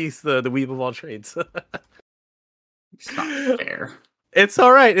why he's the weeb of all trades. It's not fair. It's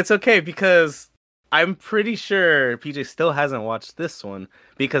all right. It's okay because I'm pretty sure PJ still hasn't watched this one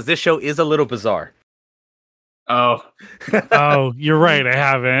because this show is a little bizarre. Oh, Oh, you're right. I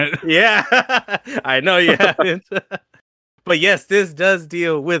haven't. Yeah, I know you haven't. But yes, this does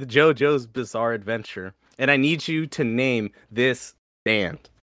deal with JoJo's Bizarre Adventure. And I need you to name this stand.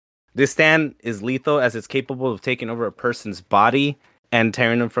 This stand is lethal as it's capable of taking over a person's body and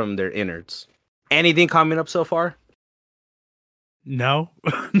tearing them from their innards. Anything coming up so far? No,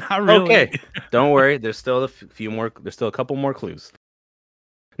 not really. Okay. Don't worry. There's still few more. There's still a couple more clues.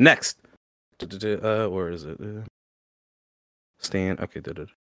 Next. Where is it? Stand. Okay.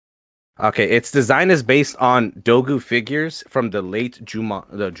 Okay. Its design is based on Dogu figures from the late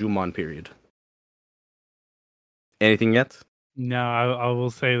Jumon period. Anything yet? No, I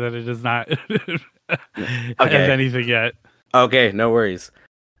will say that it does not have Okay. anything yet. Okay. No worries.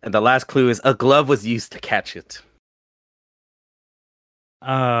 And the last clue is a glove was used to catch it.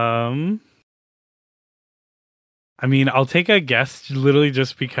 I mean, I'll take a guess literally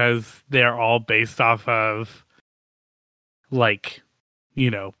just because they're all based off of, like,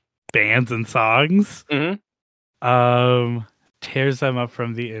 bands and songs. Mhm. Tears them up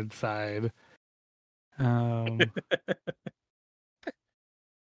from the inside.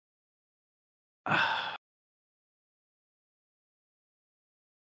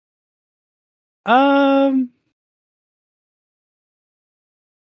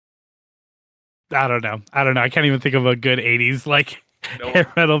 I don't know. I can't even think of a good 80s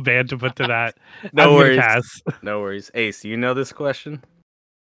hair metal band to put to that. No I'm gonna worries. pass. No worries. Ace, you know this question?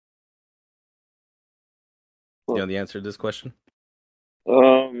 You know the answer to this question?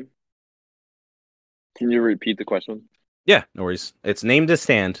 Can you repeat the question? Yeah, no worries. It's named a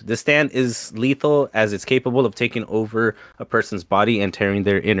stand. The stand is lethal as it's capable of taking over a person's body and tearing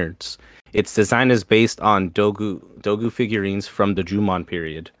their innards. Its design is based on dogu figurines from the Jumon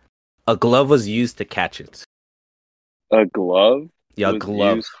period. A glove was used to catch it. A glove Yeah, a was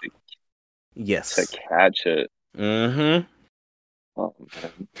glove. used to Yes. catch it. Mm-hmm. Oh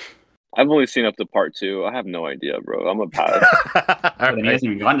man, I've only seen up to part 2. I have no idea, bro. I'm a pass. And he hasn't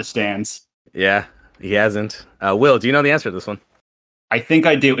even gotten to stands. Yeah, he hasn't. Will, do you know the answer to this one? I think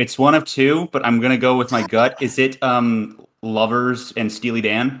I do. It's one of two, but I'm gonna go with my gut. Is it Lovers and Steely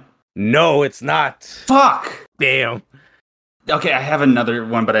Dan? No, it's not. Fuck. Damn. Okay, I have another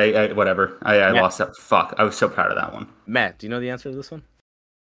one, but I whatever. I Yeah. lost that. Fuck. I was so proud of that one. Matt, do you know the answer to this one?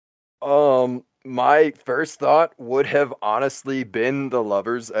 My first thought would have honestly been the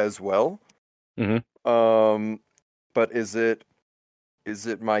Lovers as well. Mhm. But is it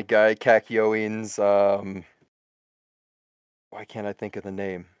my guy Kakyoin's why can't I think of the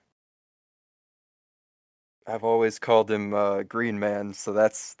name? I've always called him Green Man, so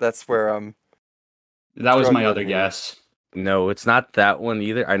that's where I'm That was my struggling other here. guess. No, it's not that one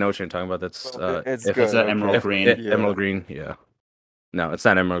either. I know what you're talking about. That's It's if good. it's that okay. Emerald Green. Yeah. Emerald Green. Yeah. No, it's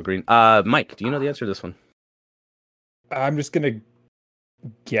not Emerald Green. Mike, do you know the answer to this one? I'm just gonna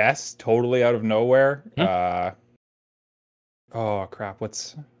guess totally out of nowhere. Oh crap!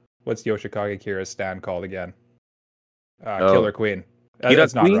 What's Yoshikage Kira's stand called again? Killer Queen. Kira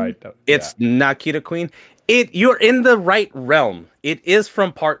That's not Queen? right. It's not Kita Queen. You're in the right realm. It is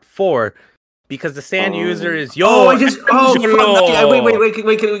from part 4 because the stand user is Fuck. Wait.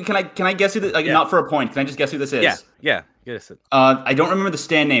 Angelo. Can I guess who this? Like, Yeah. not for a point. Can I just guess who this is? Yeah. Guess it. I don't remember the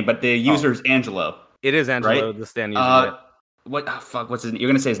stand name, but the user is Angelo. It is Angelo, Right? the stand user. What? Oh, fuck. What's his name? You're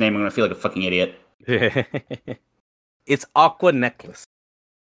gonna say his name. I'm gonna feel like a fucking idiot. Yeah. It's Aqua Necklace.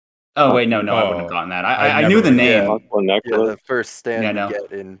 Oh wait, no, I wouldn't have gotten that. I knew the never- name. Aqua Yeah, necklace. the first stand Yeah, no. we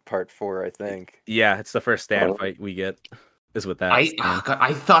get in part 4, I think. Yeah, it's the first stand Oh. fight we get. Is with that.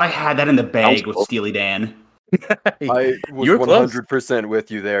 I thought I had that in the bag with close. Steely Dan. I was You're close. 100%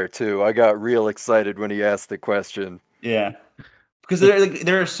 with you there too. I got real excited when he asked the question. Yeah. Because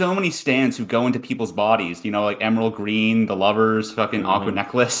there are so many stands who go into people's bodies, like Emerald Green, the Lovers, fucking Aqua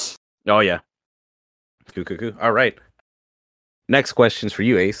Necklace. Oh yeah. Cool. All right. Next question's for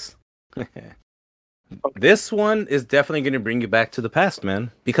you, Ace. This one is definitely going to bring you back to the past, man,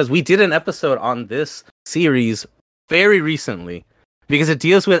 because we did an episode on this series very recently because it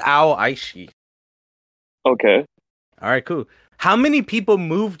deals with Ao Aishi. Okay. All right, cool. How many people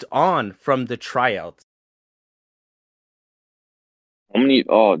moved on from the tryouts? How many?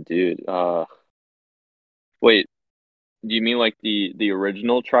 Oh, dude. Wait. Do you mean like the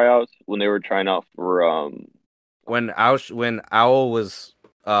original tryouts when they were trying out for When Ao was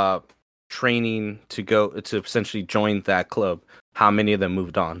training to go to essentially join that club, how many of them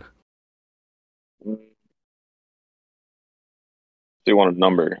moved on? Do you want a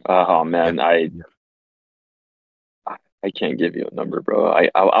number? Oh man, Yeah. I can't give you a number, bro.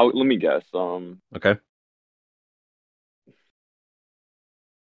 I'll let me guess. Okay.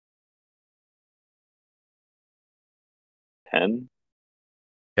 $10.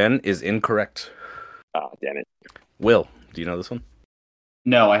 10 is incorrect. Ah, damn it. Will, do you know this one?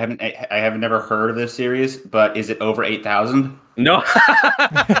 No, I haven't. I have never heard of this series, but is it over 8,000? No.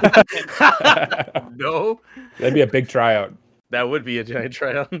 No. That'd be a big tryout. That would be a giant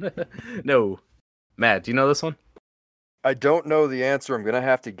tryout. No. Matt, do you know this one? I don't know the answer. I'm gonna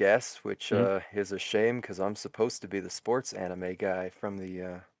have to guess, which is a shame because I'm supposed to be the sports anime guy from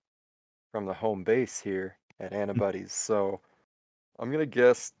the home base here at Anibuddies. So I'm gonna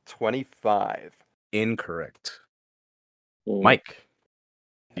guess 25. Incorrect. Mm. Mike.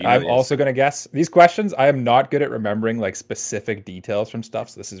 do you know I'm the also going to guess these questions. I am not good at remembering like specific details from stuff,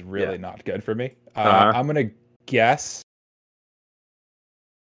 so this is really not good for me. I'm going to guess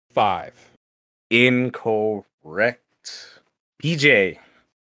 5. Incorrect. PJ. It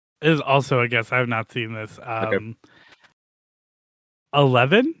is also a guess. I have not seen this. Okay.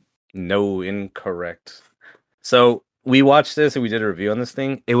 11? No, incorrect. So we watched this and we did a review on this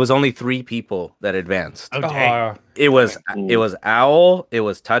thing. It was only 3 people that advanced. Okay. It was Owl, it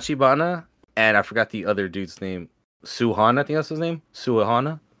was Tachibana, and I forgot the other dude's name. Suhan, I think that's his name.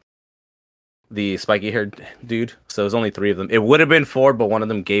 Suhana. The spiky haired dude. So it was only 3 of them. It would have been 4, but one of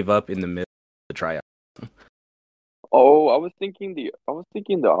them gave up in the middle of the tryout. Oh, I was thinking the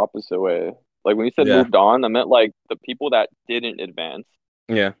opposite way. Like when you said Yeah. moved on, I meant like the people that didn't advance.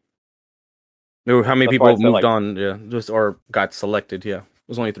 Yeah. There were how many That's why I people said, moved like- on, or got selected, yeah. It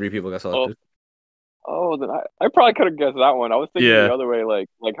was only 3 people got selected. Oh, Oh, then I probably could have guessed that one. I was thinking Yeah. the other way, like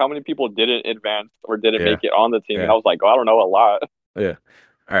how many people didn't advance or didn't Yeah. make it on the team, and Yeah. I was like, oh, I don't know a lot. Yeah.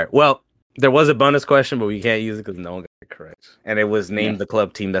 All right. Well, there was a bonus question, but we can't use it because no one got it correct. And it was named the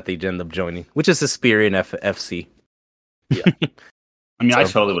club team that they ended up joining, which is Hesperian FC. Yeah. I mean, I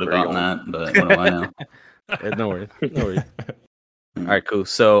So, totally would have gotten that, but what do I know? No worries. No worries. All right, cool.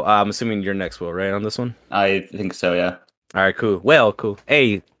 So I'm assuming you're next, Will, right, on this one? I think so, yeah. All right, cool. Well, cool.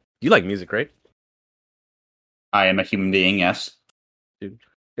 Hey, you like music, right? I am a human being, yes. Is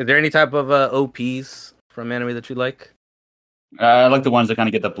there any type of OPs from anime that you like? I like the ones that kind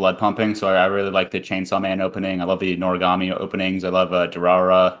of get the blood pumping, so I really like the Chainsaw Man opening. I love the Noragami openings. I love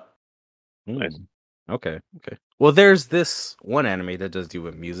Durara. Nice. Okay. Well, there's this one anime that does do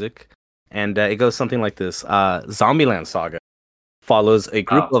with music, and it goes something like this. Zombieland Saga follows a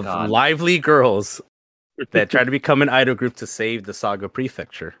group of God. lively girls that try to become an idol group to save the Saga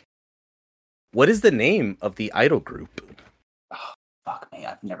Prefecture. What is the name of the idol group? Oh, fuck me,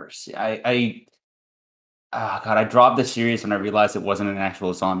 I've never seen. I dropped the series when I realized it wasn't an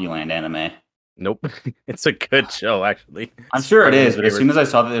actual Zombieland anime. Nope. It's a good show, actually. I'm sure it is, but as soon as I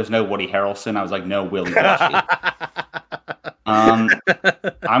saw that there was no Woody Harrelson, I was like, no Willie Walsh. I'm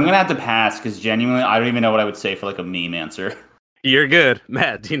gonna have to pass because genuinely, I don't even know what I would say for like a meme answer. You're good.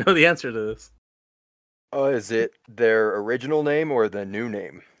 Matt, do you know the answer to this? Is it their original name or the new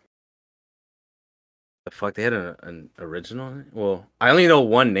name? The fuck, they had an original? Well, I only know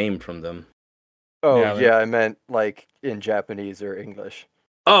one name from them. Oh, Yeah, yeah, I meant like in Japanese or English.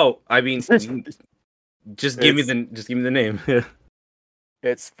 Oh, I mean, just give me the name.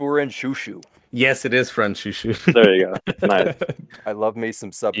 It's Furen Shushu. Yes, it is French Shushu. There you go. Nice. I love me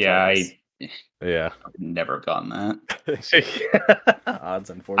some subtitles. Yeah, Yeah. I've never gotten that. Odds,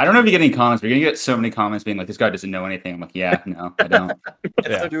 unfortunately. I don't know if you get any comments. We're gonna get so many comments being like, "This guy doesn't know anything." I'm like, "Yeah, no, I don't."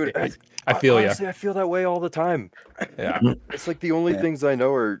 Yeah. Dude, I feel you. honestly, I feel that way all the time. Yeah. It's like the only Yeah. things I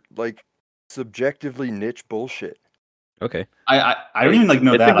know are like subjectively niche bullshit. Okay. I don't even like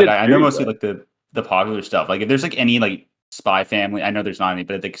know It's a that. good Like, I know series, mostly like the popular stuff. Like if there's like any like Spy Family, I know there's not any,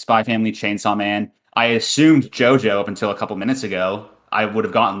 but like Spy Family, Chainsaw Man. I assumed JoJo up until a couple minutes ago. I would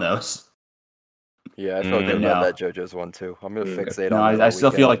have gotten those. Yeah, I felt good no. about that JoJo's one too. I'm gonna fixate No, on that I all still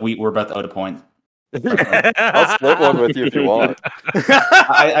feel weekend. like we're about to owe the point. I'll split one with you if you want.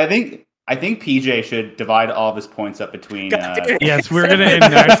 I think PJ should divide all of his points up between. Yes, we're gonna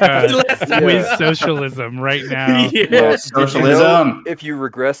enact Last time. with socialism right now. Yeah. Well, Socialism. if you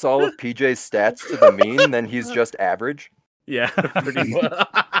regress all of PJ's stats to the mean, then he's just average. Yeah, pretty well.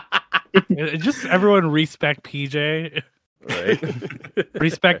 Just everyone respect PJ. Right.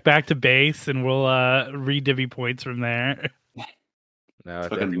 Respect back to base, and we'll re-divvy points from there. No, I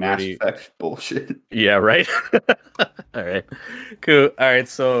Fucking think Mass already... Effect bullshit. Yeah, right. All right, cool. All right,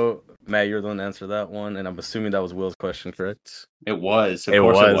 so Matt, you're the one to answer that one, and I'm assuming that was Will's question, correct? It was. Of It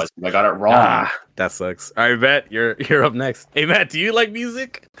course was. it was. I got it wrong. Ah, that sucks. All right, Matt, you're up next. Hey, Matt, do you like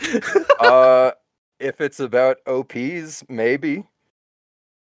music? If it's about OPs, maybe.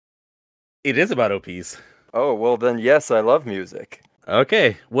 It is about OPs. Oh, well then yes, I love music.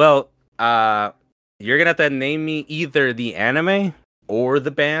 Okay, well, you're gonna have to name me either the anime or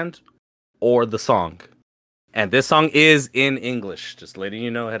the band or the song. And this song is in English, just letting you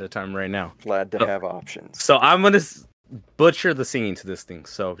know ahead of time right now. Glad to have options. So I'm gonna butcher the singing to this thing,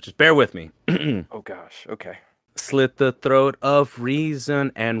 so just bear with me. Oh gosh, okay. Slit the throat of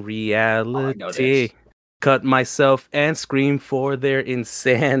reason and reality. Cut myself and scream for their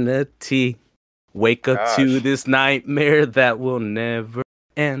insanity. Wake up to Gosh. this nightmare that will never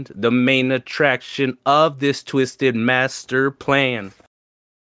end. The main attraction of this twisted master plan.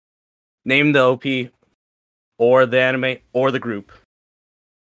 Name the OP or the anime or the group.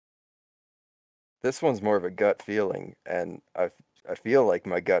 This one's more of a gut feeling, and I feel like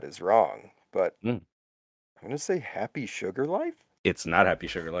my gut is wrong, but I'm gonna say Happy Sugar Life? It's not Happy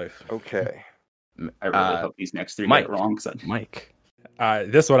Sugar Life. Okay. I really hope these next three Mike. get it wrong. Mike.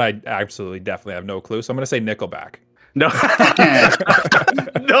 This one I absolutely definitely have no clue, so I'm gonna say Nickelback. No.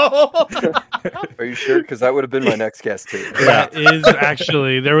 No. Are you sure? Because that would have been my next guess too. That is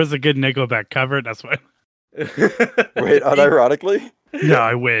actually, there was a good Nickelback cover. That's why. Wait, unironically? No,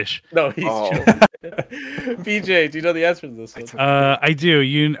 I wish. No, he's Oh. PJ, do you know the answer to this one? I do.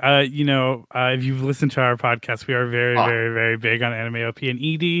 If you've listened to our podcast, we are very, very, very big on anime OP and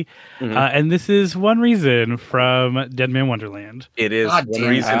ED. And this is One Reason from Dead Man Wonderland. It is God One damn.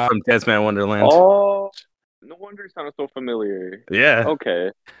 Reason from Dead Man Wonderland. Oh, no wonder it sounded so familiar. Yeah.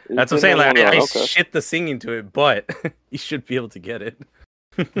 Okay. That's what I'm saying. Like, I Okay. shit the singing to it, but you should be able to get it.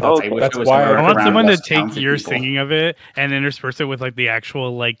 Okay. That's why I want around someone to less take talented your people. singing of it and intersperse it with like the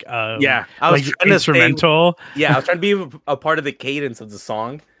actual like Yeah, I was like trying to instrumental. I was trying to be a part of the cadence of the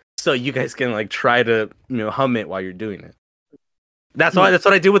song, so you guys can like try to hum it while you're doing it. That's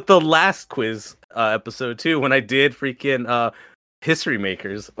what I did with the last quiz episode too. When I did freaking History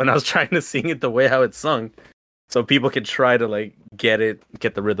Makers, when I was trying to sing it the way how it's sung, so people could try to like get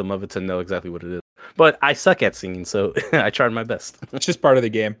the rhythm of it to know exactly what it is. But I suck at singing, so I tried my best. It's just part of the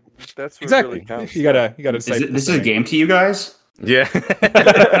game. That's what Exactly. really counts. You gotta This is a game to you guys? Yeah,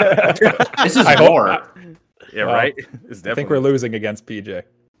 This is I hope- war. yeah, Well, right. It's I definitely. think we're losing against PJ.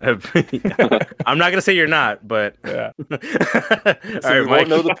 I'm not gonna say you're not, but Yeah. all So right, we Mike. won't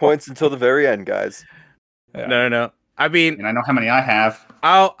know the points until the very end, guys. Yeah. No. I mean, And I know how many I have.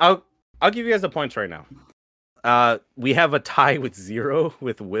 I'll give you guys the points right now. We have a tie with 0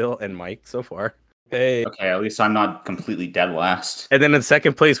 with Will and Mike so far, Hey, Okay, at least I'm not completely dead last. and then in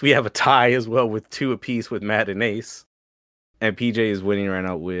second place we have a tie as well with 2 apiece with Matt and Ace, and PJ is winning right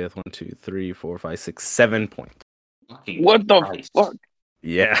now with 1, 2, 3, 4, 5, 6, 7 points. Fucking What the Christ. fuck?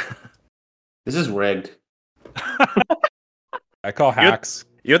 Yeah, This is rigged. I call hacks.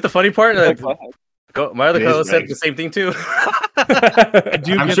 you know what the funny part? My other It is co-host said rigged. the same thing too. I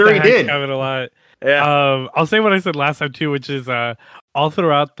do I'm get sure the he heck did. of it a lot. Yeah, I'll say what I said last time too, which is all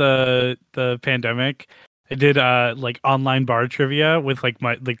throughout the pandemic, I did like online bar trivia with like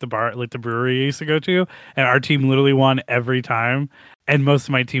the brewery I used to go to, and our team literally won every time. And most of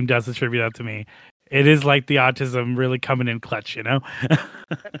my team does attribute that to me. It is like the autism really coming in clutch, you know.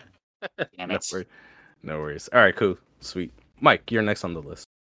 Damn no it. worries. No worries. All right, cool, sweet. Mike, you're next on the list.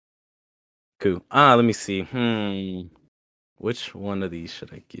 Cool. Let me see. Which one of these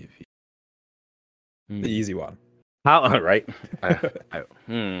should I give you? The easy one. How? Right. I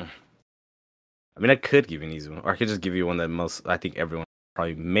mean, I could give you an easy one, or I could just give you one that I think everyone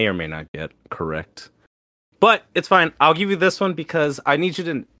probably may or may not get correct. But it's fine. I'll give you this one because I need you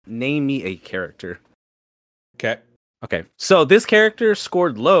to name me a character. Okay. Okay. So this character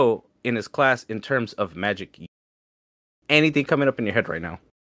scored low in his class in terms of magic. Anything coming up in your head right now?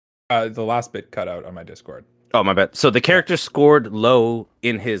 The last bit cut out on my Discord. Oh, my bad. So the character scored low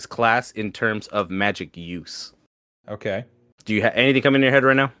in his class in terms of magic use. Okay. Do you have anything coming in your head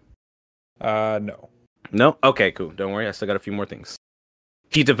right now? No. No? Okay, cool. Don't worry. I still got a few more things.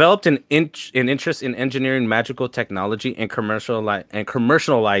 He developed an interest in engineering magical technology and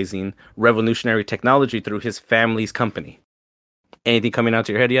commercializing revolutionary technology through his family's company. Anything coming out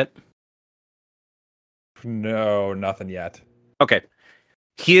to your head yet? No, nothing yet. Okay.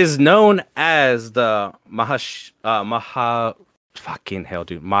 He is known as the Maheshvara,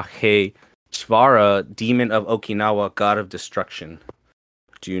 demon of Okinawa, god of destruction.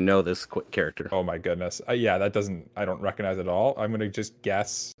 Do you know this character? Oh my goodness. Yeah, that doesn't. I don't recognize it at all. I'm gonna just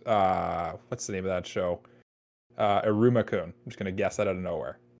guess. What's the name of that show? Iruma-kun. I'm just gonna guess that out of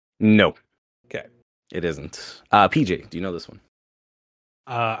nowhere. No. Okay. It isn't. PJ, do you know this one?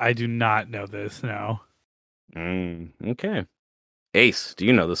 I do not know this. No. Okay. Ace, do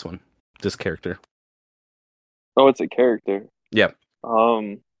you know this one? This character? Oh, it's a character. Yep.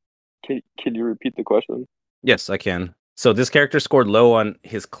 Can you repeat the question? Yes, I can. So this character scored low on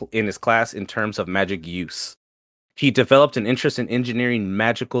in his class in terms of magic use. He developed an interest in engineering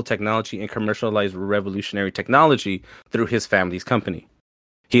magical technology and commercialized revolutionary technology through his family's company.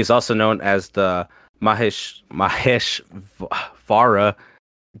 He is also known as the Maheshvara,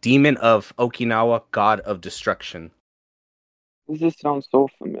 demon of Okinawa, god of destruction. This just sounds so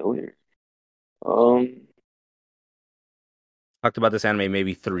familiar. Talked about this anime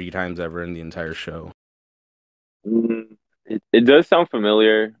maybe 3 times ever in the entire show. It does sound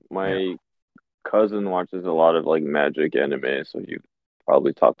familiar. My cousin watches a lot of like magic anime, so you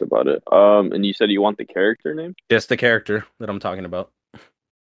probably talked about it. And you said you want the character name? Just the character that I'm talking about.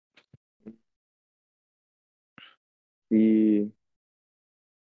 The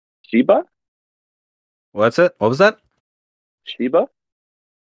Shiba? What's it? What was that? Shiba?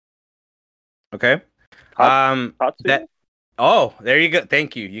 Okay. Tatsuya? That. Oh, there you go.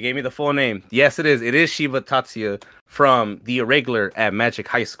 Thank you. You gave me the full name. Yes, it is. It is Shiba Tatsuya from the Irregular at Magic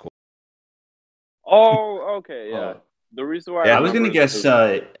High School. Oh, okay, yeah. Oh. The reason why Yeah, I was gonna remember guess. is-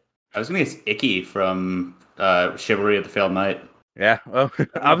 I was gonna guess Icky from Chivalry of the Failed Knight. Yeah. Well, That would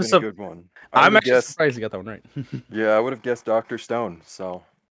I'm have been a good one. I I'm would've actually guessed- surprised you got that one right. Yeah, I would have guessed Dr. Stone. So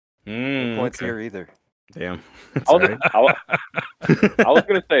no points Okay. here either. Damn. I That's all was, right. I was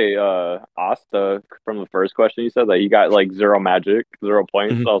gonna say Asta from the first question you said that you got like 0 magic, 0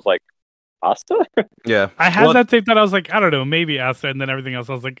 points. Mhm. So I was like, Asta? Yeah. I had Well, that same thought. I was like, I don't know, maybe Asta, and then everything else.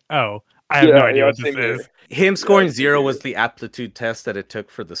 I was like, oh, I have no Yeah, idea yeah, what this same here. is. Him scoring same 0 here. was the aptitude test that it took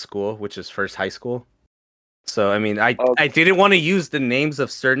for the school, which is first high school. So I mean, I didn't want to use the names of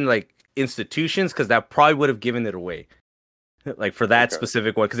certain like institutions because that probably would have given it away. Like for that Okay.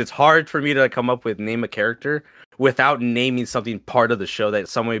 specific one, because it's hard for me to like, come up with name a character without naming something part of the show that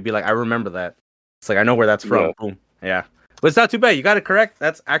someone would be like, I remember that. It's like I know where that's from. Yeah. Boom. Yeah. But it's not too bad. You got it correct.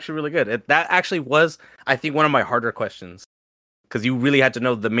 That's actually really good. That actually was, I think, one of my harder questions. Because you really had to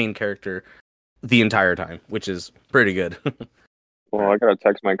know the main character the entire time, which is pretty good. Well, I gotta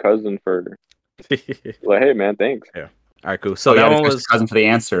text my cousin for like, hey man, thanks. All right, cool. So So that yeah, one was was cousin for the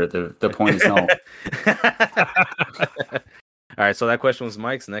answer. The point is no. All right, so that question was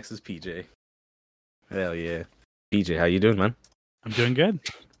Mike's. Next is PJ. Hell yeah. PJ, how you doing, man? I'm doing good.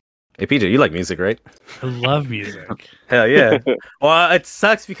 Hey, PJ, you like music, right? I love music. Hell yeah. Well, it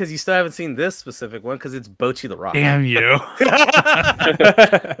sucks because you still haven't seen this specific one because it's Bochi the Rock. Damn you.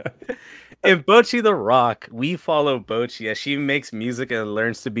 In Bochi the Rock, we follow Bochi as she makes music and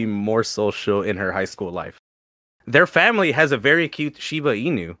learns to be more social in her high school life. Their family has a very cute Shiba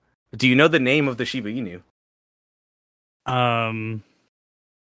Inu. Do you know the name of the Shiba Inu?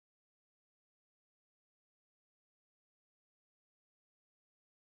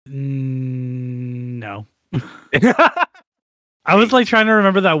 No. I was like trying to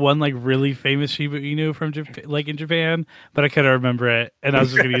remember that one like really famous Shiba Inu from like in Japan, but I couldn't remember it, and I was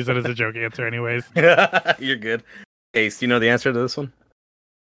just gonna use it as a joke answer anyways. You're good. Ace, do you know the answer to this one?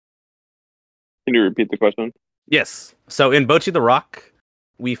 Can you repeat the question? Yes. So in Bochi the Rock,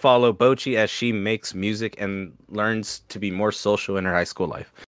 we follow Bochi as she makes music and learns to be more social in her high school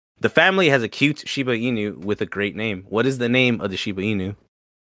life. The family has a cute Shiba Inu with a great name. What is the name of the Shiba Inu?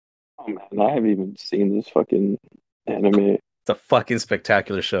 Oh man, I haven't even seen this fucking anime. It's a fucking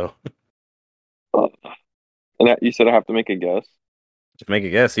spectacular show. And you said I have to make a guess. Just make a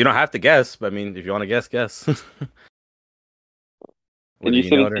guess. You don't have to guess, but I mean, if you want to guess, guess. And Whether you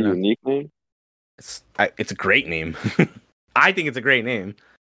said know it's it a or not. unique name. It's a great name. I think it's a great name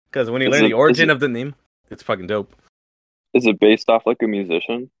because when you Is learn it- the is origin it- of the name, it's fucking dope. Is it based off like a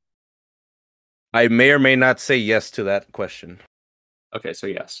musician? I may or may not say yes to that question. Okay, so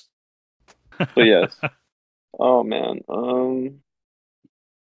yes. So yes. Oh man.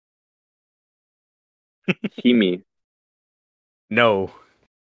 Himi. No.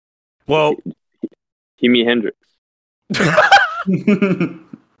 Well, Himi Hendrix.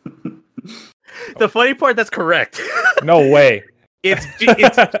 the funny part, that's correct. No way.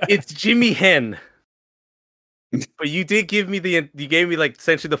 It's Jimmy Hen. But you did give me you gave me like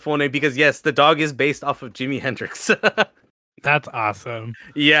essentially the full name because yes, the dog is based off of Jimi Hendrix. That's awesome.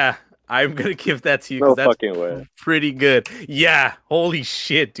 Yeah, I'm gonna give that to you No because that's fucking way. pretty good. Yeah, holy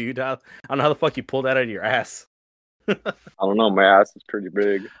shit, dude. I don't know how the fuck you pulled that out of your ass. I don't know. My ass is pretty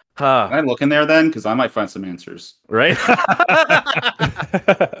big. Can I look in there then? Because I might find some answers. Right?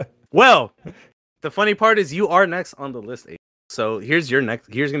 Well, the funny part is you are next on the list, Abe. So here's gonna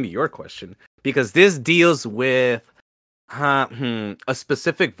be your question. Because this deals with a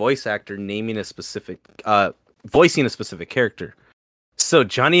specific voice actor naming a specific voicing a specific character. So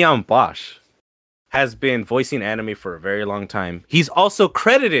Johnny Bosch has been voicing anime for a very long time. He's also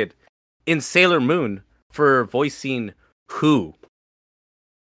credited in Sailor Moon for voicing who?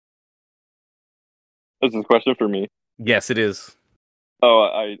 Is this a question for me? Yes, it is. Oh,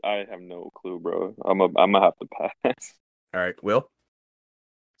 I have no clue, bro. I'm gonna have to pass. All right, Will.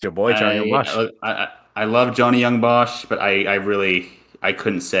 It's your boy Johnny Bosch. I love Johnny Young Bosch, but I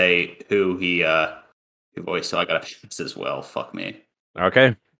couldn't say who he voiced, so I gotta pass as well. Fuck me.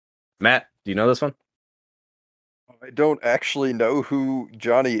 Okay, Matt, do you know this one? I don't actually know who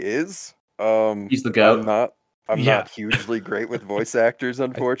Johnny is. He's the goat. I'm Yeah. not hugely great with voice actors,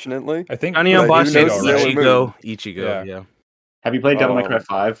 unfortunately. I think Johnny But I Bosch do know is Sailor Moon. Ichigo. Yeah. Have you played Devil May Cry Um,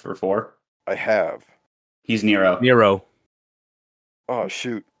 5 or 4? I have. He's Nero. Nero. Oh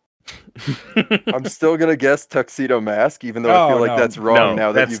shoot. I'm still gonna guess Tuxedo Mask, even though I feel No, like no. that's wrong No,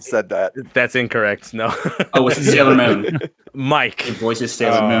 now that that's- you've said that. That's incorrect. No. Oh, it's Sailor Moon. Mike, He voices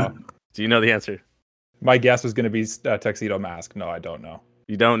Sailor Moon. do you know the answer? My guess was going to be Tuxedo Mask. No, I don't know.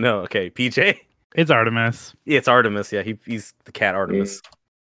 You don't know. Okay, PJ. It's Artemis. Yeah, it's Artemis. Yeah, he's the cat Artemis.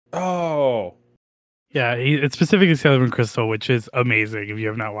 Oh, Yeah, it's specifically Sailor Moon Crystal, which is amazing if you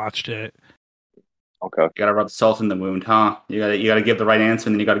have not watched it. Okay. Gotta rub salt in the wound, huh? You gotta give the right answer,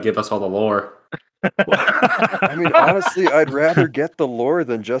 and then you gotta give us all the lore. I mean, honestly, I'd rather get the lore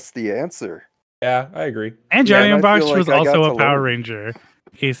than just the answer. yeah, I agree. And Yeah, Johnny and I Bosch feel like was I got also to a Power learn. Ranger.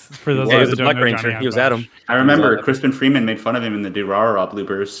 In case for those Yeah, he was that a don't Black know Ranger. Johnny He was Bosch. Adam. I remember Yeah. Crispin Freeman made fun of him in the Durarara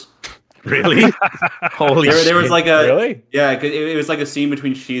bloopers. Really? Holy shit. There was like a Really? yeah, 'cause it was like a scene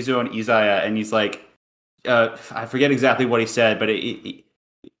between Shizu and Izaya, and he's like, I forget exactly what he said, but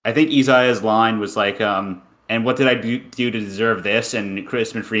I think Izaya's line was like, and what did I do to deserve this? And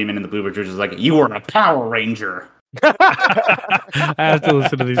Crispin Freeman in the Bluebird Church was like, you were a Power Ranger. I have to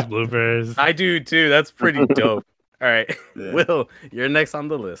listen to these bloopers. I do too. That's pretty dope. All right, Yeah. Will, you're next on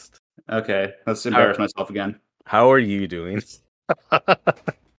the list. Okay, let's embarrass myself again. How are you doing? Is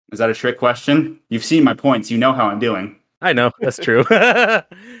that a trick question? You've seen my points. You know how I'm doing. I know that's true. I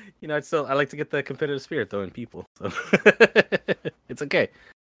like to get the competitive spirit though in people. So it's okay.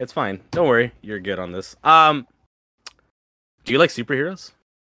 It's fine. Don't worry. You're good on this. Do you like superheroes?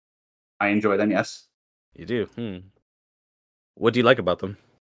 I enjoy them, yes. You do. What do you like about them?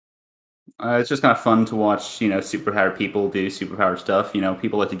 It's just kind of fun to watch, superpowered people do superpowered stuff.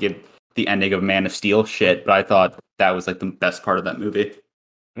 People like to give the ending of Man of Steel shit, but I thought that was like the best part of that movie.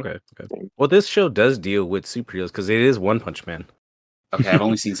 Okay. Well, this show does deal with superheroes because it is One Punch Man. Okay, I've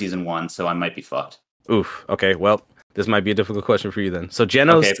only seen season 1, so I might be fucked. Oof. Okay. Well, this might be a difficult question for you then. So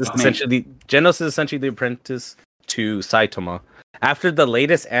Genos is essentially the apprentice to Saitama. After the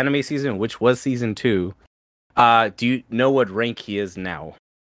latest anime season, which was season 2, do you know what rank he is now?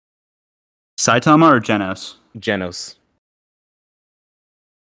 Saitama or Genos? Genos.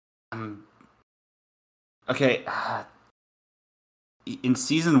 Okay. In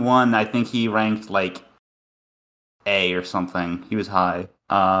season 1, I think he ranked like A or something. He was high.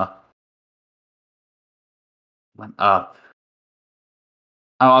 Went up.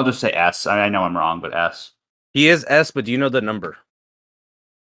 Oh, I'll just say S. I know I'm wrong, but S. He is S, but do you know the number?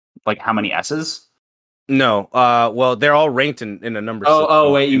 Like how many S's? No. Well, they're all ranked in a number.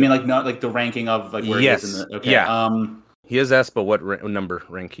 Oh, wait. You mean like not like the ranking of like where he is in the? Okay. Yeah. He is S, but what number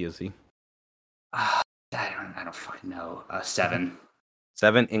rank is he? I don't fucking know. 7.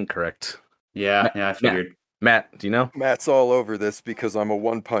 7, incorrect. Yeah, I figured. Matt, do you know? Matt's all over this because I'm a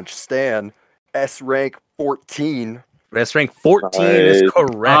One Punch stan. S rank 14. S rank 14 is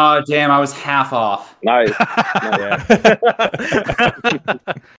correct. Oh, damn, I was half off. Nice.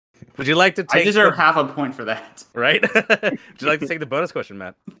 Would you like to take... I deserve half a point for that. Right? Would you like to take the bonus question,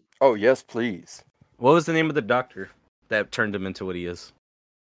 Matt? Oh, yes, please. What was the name of the doctor that turned him into what he is?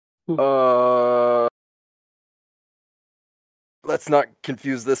 Let's not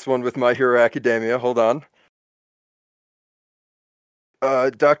confuse this one with My Hero Academia. Hold on.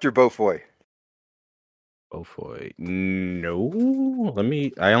 Dr. Beaufoy. Beaufoy. No.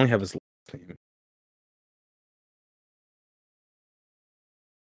 I only have his last name.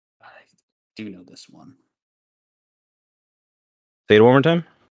 I do know this one. Say it one more time.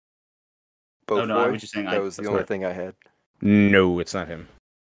 Beaufoy? Oh, no, I was just saying that was the only thing I had. No, it's not him.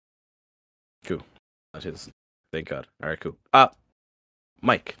 Cool. Not his. Thank God. All right, cool.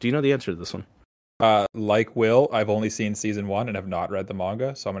 Mike, do you know the answer to this one? Like Will, I've only seen season 1 and have not read the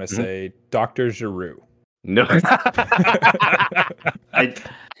manga, so I'm going to say Dr. Giroux. No.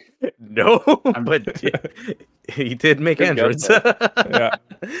 No, but he did make Good androids. Yeah.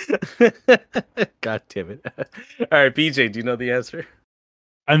 God damn it. All right, BJ, do you know the answer?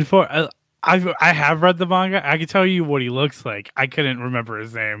 I have read the manga. I can tell you what he looks like. I couldn't remember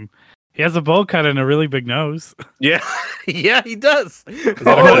his name. He has a bowl cut and a really big nose. Yeah, yeah, he does.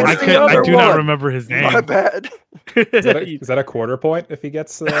 I do not remember his name. My bad. Is that a quarter point if he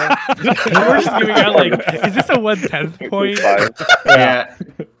gets? We're just giving out like, is this a 1/10 point? Yeah.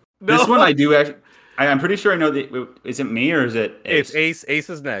 No. This one I do actually. I'm pretty sure I know the. Is it me or is it Ace? It's Ace. Ace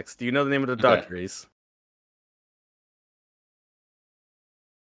is next. Do you know the name of the doctor, Ace?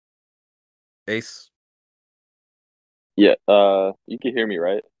 Ace? Yeah, you can hear me,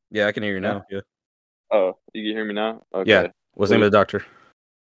 right? Yeah, I can hear you now. Yeah. Oh, you can hear me now? Okay. Yeah. What's the name of the doctor?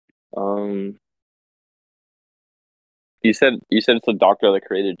 You said it's the doctor that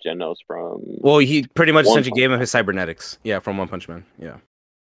created Genos from... Well, he pretty much One essentially Punch gave him his cybernetics. Yeah, from One Punch Man. Yeah.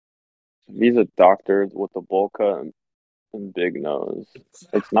 He's a doctor with a bowl cut and big nose.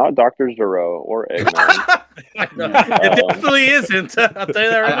 It's not Dr. Zero or Eggnog. It definitely isn't. I'll tell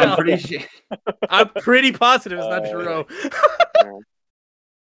you that right now. I'm pretty sure. I'm pretty positive it's not Jiro.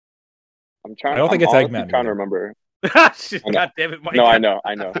 I'm trying. I don't think it's honestly Eggman. trying to remember. Shit, God damn it, Mike. No, I know.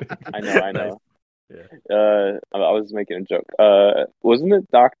 Nice. I was making a joke. Wasn't it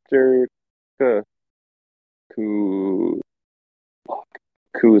Dr.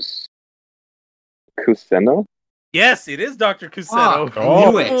 Kuseno? Yes, it is Dr. Kuseno. I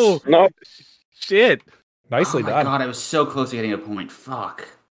knew it. No. Shit. Nicely Oh my done. God, I was so close to getting a point. Fuck.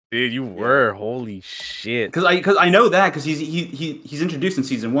 Dude, you were. Holy shit. Because I know that because he's introduced in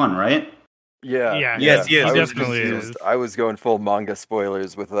season 1, right? Yeah. Yes, he is. I He was definitely confused. is. I was going full manga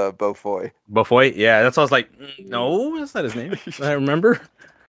spoilers with Beaufoy. Beaufoy? Yeah, that's why I was like, no, that's not his name. I remember.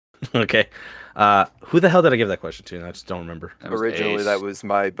 Okay. Who the hell did I give that question to? I just don't remember. That was Originally, Ace. that was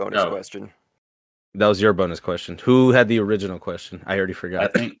my bonus No. question. That was your bonus question. Who had the original question? I already I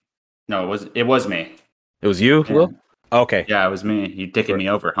forgot. think. No, it was me. It was you, Yeah. Will? Okay. Yeah, it was me. You dicking me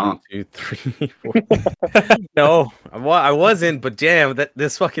over, huh? 1, 2, 3, 4. No, I wasn't. But damn,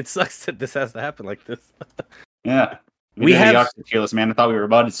 this fucking sucks that this has to happen like this. Yeah. We did have- the opposite, Keyless, man. I thought we were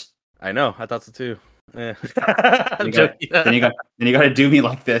buddies. I know. I thought so too. Yeah. Then you got to do me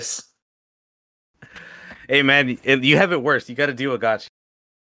like this. Hey man, you have it worse. You got to deal with Gotcha.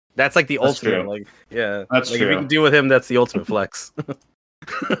 That's like the That's ultimate. true. Like, yeah, That's like, If true. you can deal with him, that's the ultimate flex.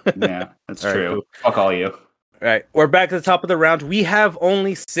 Yeah, that's All right, true. cool. Fuck all you. All right, we're back to the top of the round. We have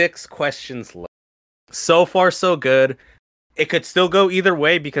only 6 questions left. So far, so good. It could still go either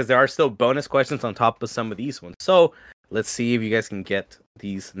way because there are still bonus questions on top of some of these ones. So let's see if you guys can get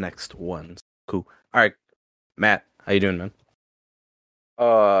these next ones. Cool. All right, Matt, how you doing, man?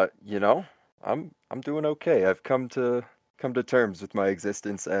 I'm doing okay. I've come to terms with my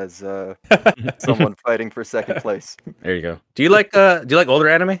existence as someone fighting for second place. There you go. Do you like older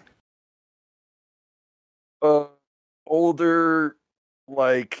anime? Older,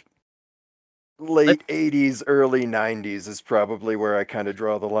 like late 80s, early 90s is probably where I kind of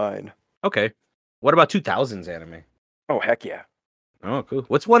draw the line. Okay. What about 2000s anime? Oh, heck yeah. Oh, cool.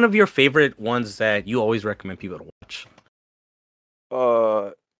 What's one of your favorite ones that you always recommend people to watch?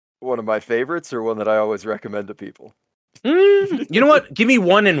 One of my favorites or one that I always recommend to people? You know what? Give me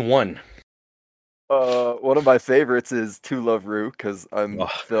 1 and 1. One of my favorites is To Love Ru because I'm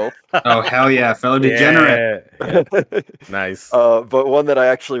filth. Oh, hell yeah, fellow degenerate. Yeah. Nice. But one that I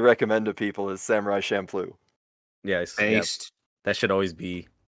actually recommend to people is Samurai Champloo. Yes. Based. That should always be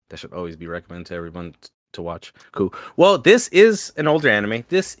recommended to everyone to watch. Cool. Well, this is an older anime.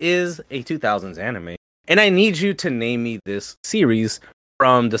 This is a 2000s anime. And I need you to name me this series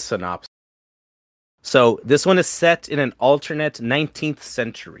from the synopsis. So, this one is set in an alternate 19th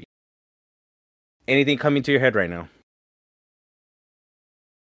century. Anything coming to your head right now?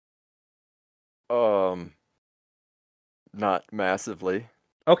 Not massively.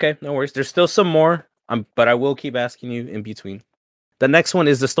 Okay, no worries. There's still some more, but I will keep asking you in between. The next one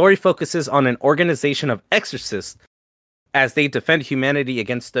is the story focuses on an organization of exorcists as they defend humanity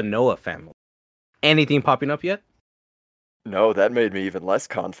against the Noah family. Anything popping up yet? No, that made me even less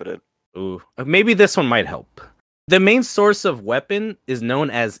confident. Ooh, maybe this one might help. The main source of weapon is known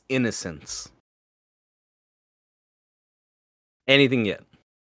as innocence. Anything yet?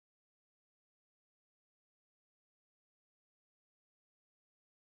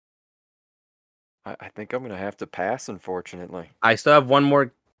 I think I'm gonna have to pass, unfortunately. I still have one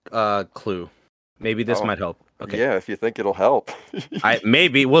more clue. Maybe this might help. Okay. Yeah, if you think it'll help.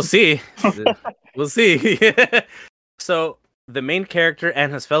 Maybe we'll see. We'll see. So the main character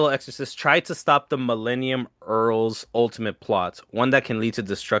and his fellow exorcists try to stop the Millennium Earl's ultimate plot, one that can lead to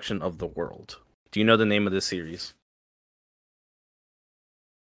destruction of the world. Do you know the name of this series?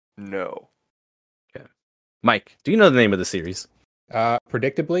 No. Okay. Mike, do you know the name of the series?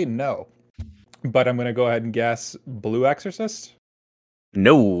 Predictably, no. But I'm going to go ahead and guess Blue Exorcist.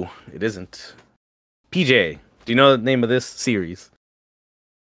 No, it isn't. PJ, do you know the name of this series?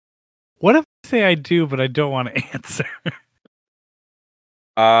 What if I say I do, but I don't want to answer?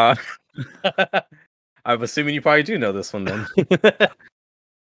 I'm assuming you probably do know this one then.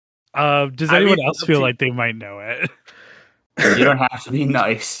 Does anyone else feel like they might know it? You don't have to be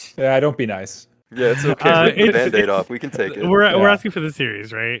nice. Yeah, don't be nice. Yeah, it's okay. We can Band-Aid off. We can take it. We're asking for the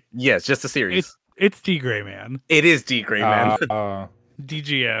series, right? Yes, just a series. It's D Gray Man. It is D Gray Man.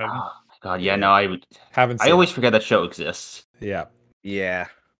 DGM. Oh, God, yeah, no, I Haven't. I always forget that show exists. Yeah. Yeah.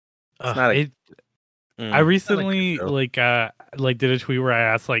 I recently did a tweet where I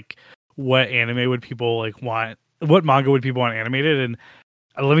asked what anime would people want, what manga would people want animated, and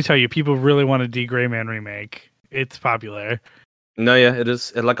let me tell you, people really want a D Gray Man remake. It's popular. No, yeah, it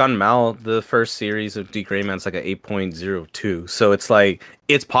is. Like on Mal, the first series of D Gray Man's like a 8.02. So it's like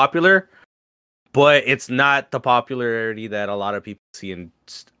it's popular, but it's not the popularity that a lot of people see in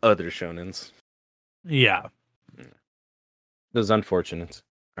other shonens. Yeah. It was unfortunate.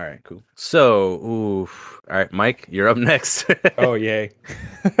 All right, cool. So, all right, Mike, you're up next. Oh, yay.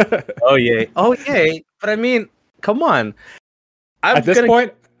 Oh, yay. Oh, yay. But I mean, come on. At this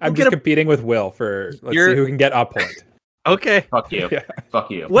point, I'm just competing with Will for let's see who can get a point. Okay. Fuck you. Yeah.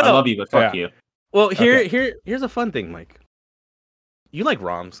 Fuck you. Well, I love you, but fuck you. Well, here's a fun thing, Mike. You like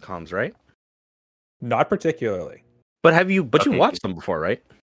rom-coms, right? Not particularly. But you Okay. watched them before, right?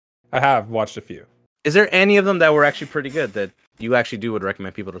 I have watched a few. Is there any of them that were actually pretty good that you actually would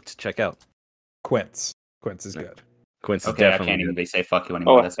recommend people to check out? Quince is good. Quince is Okay, I definitely can't even good. say fuck you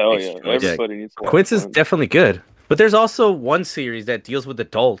anymore. Oh That's a hell big yeah! choice. Everybody needs to watch Quince is Quince. definitely good. But there's also one series that deals with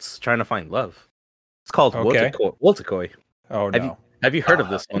adults trying to find love. It's called Okay. Wotakoi. Oh no. Have you heard of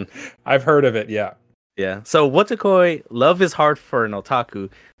this one? I've heard of it, yeah. Yeah. So Wotakoi, Love is Hard for an Otaku,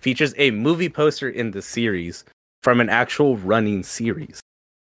 features a movie poster in the series from an actual running series.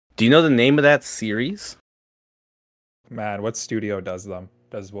 Do you know the name of that series? Man, what studio does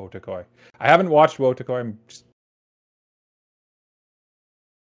Wotakoi? I haven't watched Wotakoi.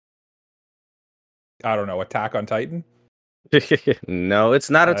 I don't know, Attack on Titan? No, it's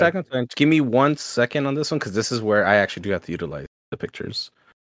not Right. Attack on Titan. Give me 1 second on this one, because this is where I actually do have to utilize the pictures.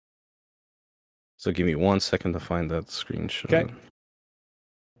 So give me 1 second to find that screenshot. Okay.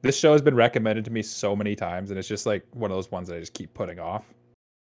 This show has been recommended to me so many times, and it's just like one of those ones that I just keep putting off.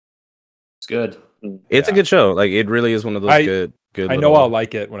 It's good. It's a Yeah. good show. Like, it really is one of those good. I know I'll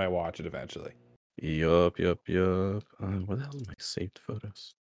like it when I watch it eventually. Yup. Where the hell are my saved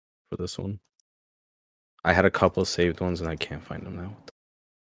photos for this one? I had a couple saved ones and I can't find them now.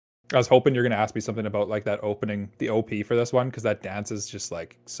 I was hoping you're going to ask me something about like that opening, the OP for this one, because that dance is just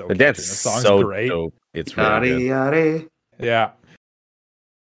like so The catchy. dance and is the song's so great. dope. It's really Yare, good. yare. Yeah.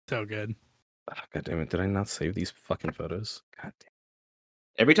 So good. God damn it! Did I not save these fucking photos? God damn.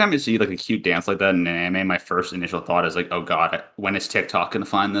 Every time you see like a cute dance like that in an anime, my first initial thought is like, "Oh God, when is TikTok gonna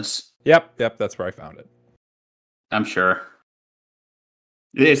find this?" Yep. That's where I found it. I'm sure.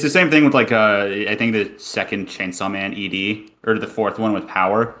 It's the same thing with like I think the second Chainsaw Man ED or the fourth one with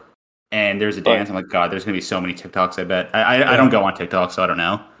Power, and there's a dance. I'm like, God, there's gonna be so many TikToks. I bet. I don't go on TikTok, so I don't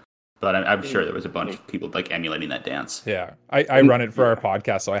know, but I'm sure there was a bunch of people like emulating that dance. Yeah. I run it for our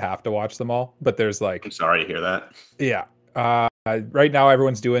podcast, so I have to watch them all. But there's like, I'm sorry to hear that. yeah. Right now,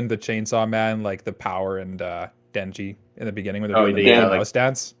 everyone's doing the Chainsaw Man, like the Power and Denji in the beginning when they're doing the yeah, Mickey like- Mouse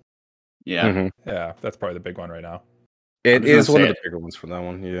dance. Yeah, Mhm. Yeah, that's probably the big one right now. It just gonna is one of say the bigger ones for that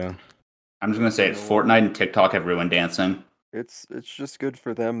one. Yeah. I'm just gonna say it. Fortnite and TikTok have ruined dancing. It's just good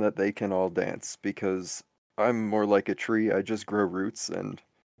for them that they can all dance because I'm more like a tree. I just grow roots and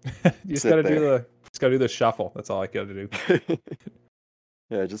You just Sit gotta there. do the shuffle. That's all I gotta do.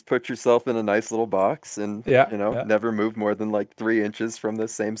 yeah, just put yourself in a nice little box and Yeah, yeah. Never move more than like 3 inches from the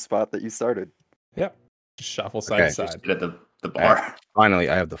same spot that you started. Yep. Just shuffle side Okay. to side. Just sit at the bar. Finally,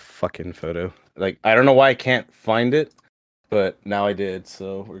 I have the fucking photo. Like, I don't know why I can't find it, but now I did.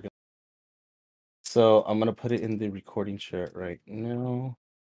 So I'm gonna put it in the recording chat right now.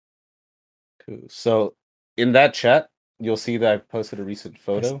 Cool. So in that chat, you'll see that I posted a recent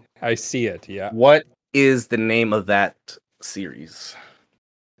photo. I see it. Yeah. What is the name of that series?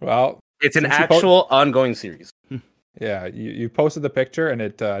 Well, It's an Since you actual ongoing series. yeah. You posted the picture and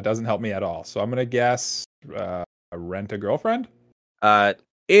it doesn't help me at all. So I'm gonna guess Rent a Girlfriend.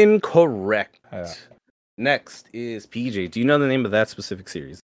 Incorrect. Yeah. Next is PJ. Do you know the name of that specific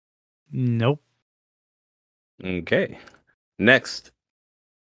series? Nope. Okay. Next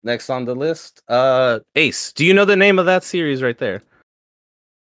on the list, Ace. Do you know the name of that series right there?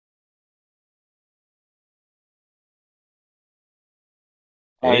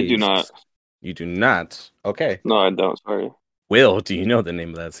 I do Ace. not. You do not. Okay. No, I don't. Sorry. Will, do you know the name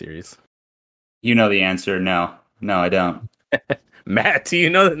of that series? You know the answer. No, I don't. Matt, do you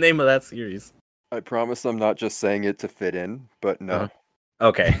know the name of that series? I promise I'm not just saying it to fit in, but no.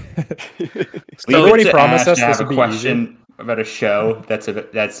 Okay. We already would promised us to this have would a be question about a show that's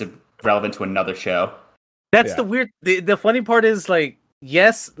relevant to another show. That's Yeah. the weird. The funny part is, like,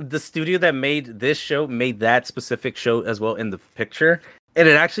 yes, the studio that made this show made that specific show as well in the picture, and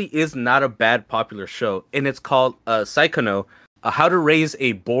it actually is not a bad popular show, and it's called Psychono, How to Raise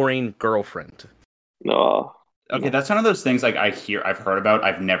a Boring Girlfriend. No. Okay, that's one of those things like I've heard about,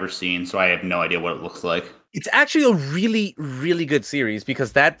 I've never seen, so I have no idea what it looks like. It's actually a really, really good series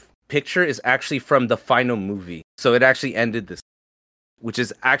because that picture is actually from the final movie, so it actually ended this, which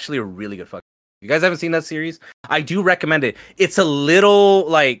is actually a really good fucking. You guys haven't seen that series? I do recommend it. It's a little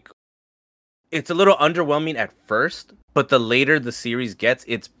underwhelming at first, but the later the series gets,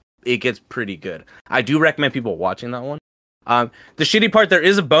 it gets pretty good. I do recommend people watching that one. The shitty part, there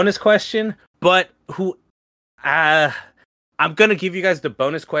is a bonus question, but I'm gonna give you guys the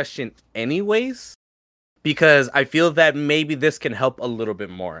bonus question anyways, because I feel that maybe this can help a little bit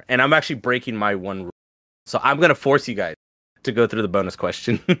more. And I'm actually breaking my one rule, so I'm gonna force you guys to go through the bonus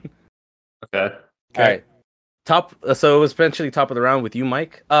question. Okay. All right. So it was potentially top of the round with you,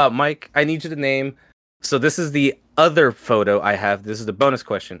 Mike. Mike, I need you to name. So this is the other photo I have. This is the bonus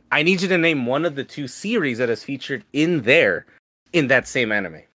question. I need you to name one of the two series that is featured in that same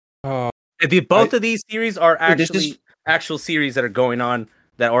anime. Both of these series are Dude, this actually is- actual series that are going on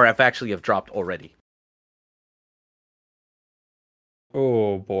that or have dropped already.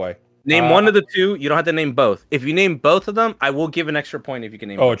 Oh boy. Name one of the two. You don't have to name both. If you name both of them, I will give an extra point if you can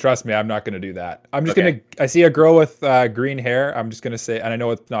name. Oh, both. trust me, I'm not going to do that. I'm just Okay. going to. I see a girl with green hair. I'm just going to say, and I know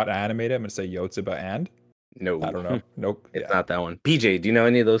it's not animated. I'm going to say Yotsuba and. No, I don't know. Nope. It's not that one. PJ, do you know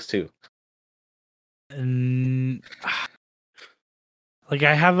any of those two? Like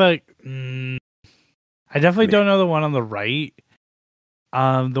I have a. I definitely don't know the one on the right.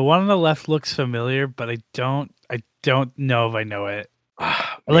 The one on the left looks familiar, but I don't know if I know it.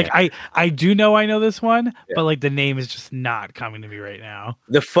 Like I do know I know this one, but like the name is just not coming to me right now.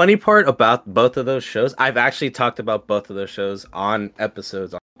 The funny part about both of those shows, I've actually talked about both of those shows on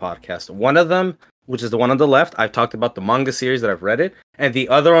episodes on the podcast. One of them, which is the one on the left, I've talked about the manga series that I've read it, and the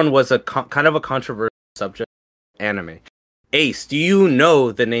other one was a kind of a controversial subject, anime. Ace, do you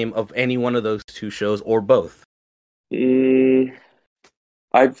know the name of any one of those two shows or both?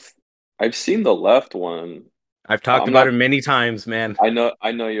 I've seen the left one. I've talked about it many times, man. I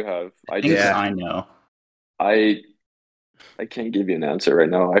know you have. I know. I can't give you an answer right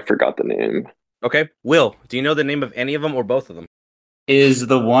now. I forgot the name. Okay, Will, do you know the name of any of them or both of them? Is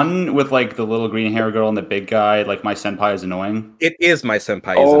the one with like the little green hair girl and the big guy like My Senpai is Annoying? It is My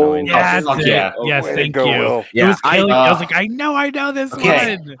Senpai is Annoying. Yeah, fuck yeah. Yes, Way thank to go, you. Will. Yeah, I was like, I know this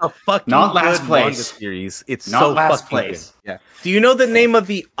Okay. one. A fucking Not last good place. manga series. It's Not so last fucking place. good. Yeah. Do you know the name of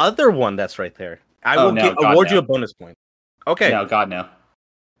the other one that's right there? I will God, award you no. a bonus point. Okay, No, God no.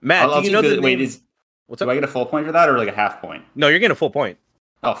 Matt, I'll do you know the wait, name? What's up? do I get a full point for that or like a half point? No, you're getting a full point.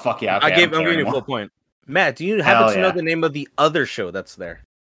 Oh fuck yeah! Okay, I'm don't giving care you a anymore. full point. Matt, do you happen Hell to know yeah. the name of the other show that's there?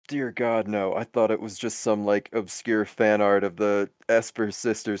 Dear God, no. I thought it was just some like obscure fan art of the Esper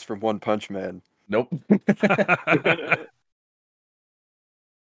sisters from One Punch Man. Nope.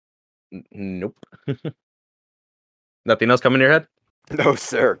 Nope. Nothing else coming to your head? No,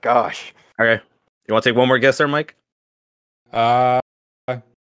 sir. Gosh. Okay. You want to take one more guess there, Mike? No,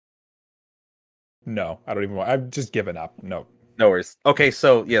 I don't even want. I've just given up. No. No worries. Okay,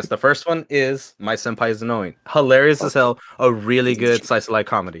 so yes, the first one is My Senpai is Annoying. Hilarious as hell. A really good slice of life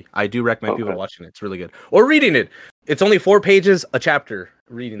comedy. I do recommend people watching it. It's really good. Or reading it. It's only 4 pages a chapter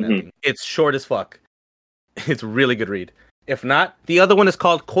reading that thing. It's short as fuck. It's a really good read. If not, the other one is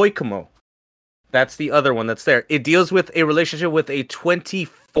called Koikumo. That's the other one that's there. It deals with a relationship with a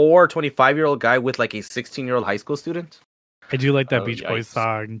 25-year-old guy with like a 16-year-old high school student. I do like that Oh, Beach yikes. Boys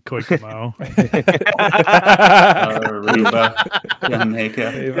song, Koikomo. Aruba,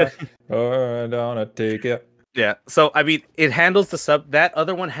 Jamaica. Oh, I don't take it. Yeah. So I mean, it handles that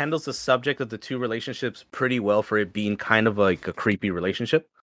other one handles the subject of the two relationships pretty well for it being kind of like a creepy relationship.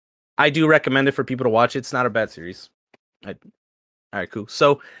 I do recommend it for people to watch. It's not a bad series. All right, cool.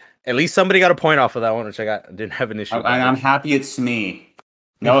 So at least somebody got a point off of that one, which didn't have an issue. I'm happy it's me.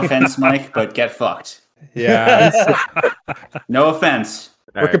 No offense, Mike, but get fucked. Yeah, No offense.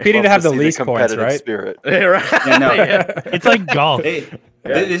 we're competing to Love have the see least points, competitive right? Spirit. Yeah, no. It's like golf. Hey,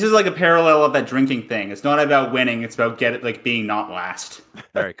 this is like a parallel of that drinking thing. It's not about winning. It's about being not last.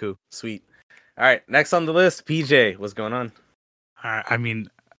 All right, cool, sweet. All right, next on the list, PJ. What's going on? I mean,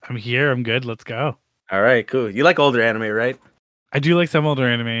 I'm here. I'm good. Let's go. All right, cool. You like older anime, right? I do like some older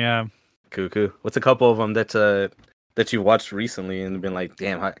anime. Yeah. Cool. What's a couple of them that you watched recently and been like,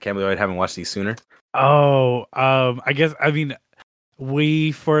 damn, I can't believe I haven't watched these sooner? Oh, I mean,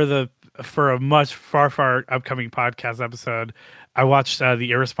 for a much far upcoming podcast episode, I watched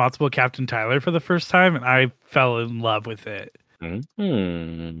The Irresponsible Captain Tyler for the first time, and I fell in love with it. I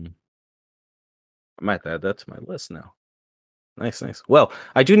might add that to my list now. Nice. Well,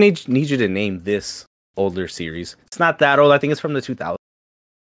 I do need you to name this older series. It's not that old. I think it's from the 2000s.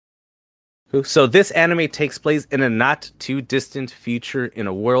 So this anime takes place in a not too distant future in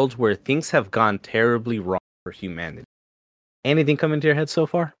a world where things have gone terribly wrong for humanity. Anything come into your head so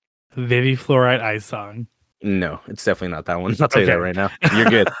far? Vivi Fluoride Ice Song. No, it's definitely not that one. I'll tell you Okay. that right now. You're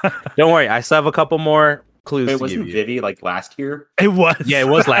good. Don't worry. I still have a couple more clues Wait, to give wasn't you. Vivi like last year? It was. Yeah, it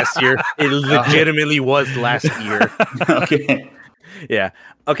was last year. It legitimately was last year. Okay. Yeah.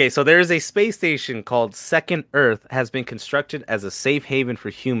 Okay, so there is a space station called Second Earth has been constructed as a safe haven for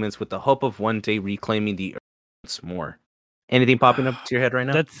humans with the hope of one day reclaiming the Earth once more. Anything popping up to your head right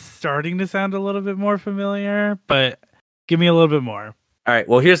now? That's starting to sound a little bit more familiar, but give me a little bit more. All right,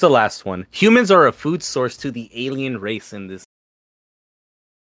 well, here's the last one. Humans are a food source to the alien race in this.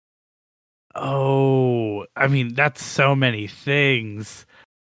 Oh, I mean, that's so many things.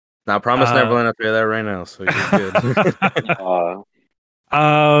 Now, Promise Neverland, I'll tell you that right now, so you're good.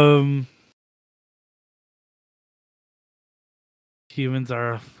 Humans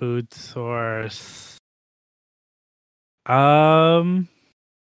are a food source. What's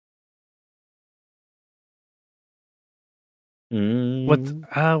the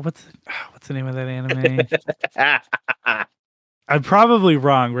name of that anime? I'm probably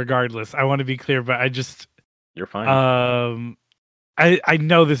wrong regardless. I want to be clear, but I just You're fine. I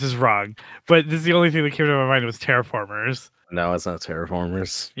know this is wrong, but this is the only thing that came to my mind was Terraformers. No, it's not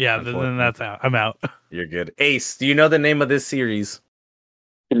Terraformers. Yeah, then that's out. I'm out. You're good. Ace, do you know the name of this series?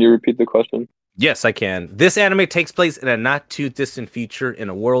 Can you repeat the question? Yes, I can. This anime takes place in a not too distant future in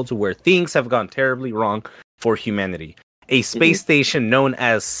a world where things have gone terribly wrong for humanity. A space station known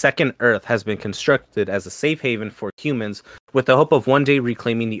as Second Earth has been constructed as a safe haven for humans with the hope of one day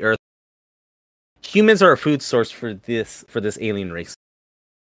reclaiming the Earth. Humans are a food source for this alien race.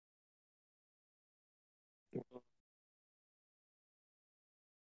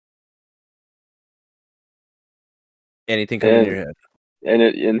 Anything coming in your head?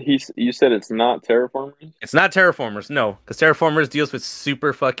 You said it's not Terraformers? It's not Terraformers, no, because Terraformers deals with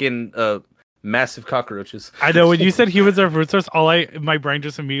super fucking massive cockroaches. I know when you said humans are food source, my brain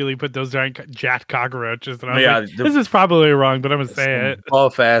just immediately put those giant jacked cockroaches, and I was like, this is probably wrong, but I'm gonna say it. All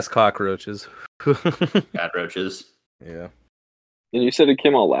fast cockroaches. Bad roaches. Yeah. And you said it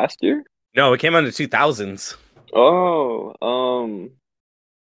came out last year? No, it came out in the 2000s. Oh,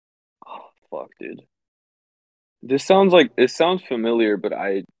 fuck, dude. It sounds familiar, but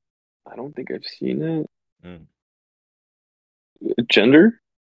I don't think I've seen it. Gender?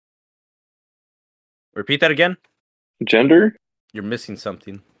 Repeat that again. Gender? You're missing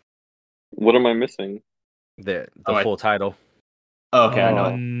something. What am I missing? The full title. Oh, okay, I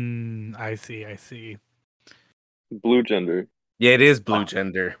know it. I see. Blue Gender. Yeah, it is Blue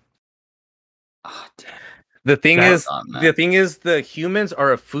Gender. Oh, damn. The thing is, the humans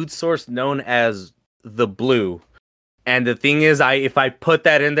are a food source known as the Blue. And the thing is, if I put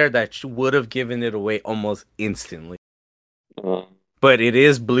that in there, that would have given it away almost instantly. But it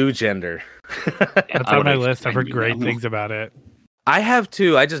is Blue Gender. That's on my list. I've heard great things about it. I have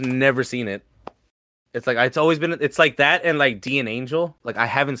too. I just never seen it. It's like it's always been. It's like that and like D and Angel. Like I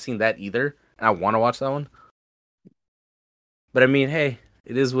haven't seen that either, and I want to watch that one. But I mean, hey,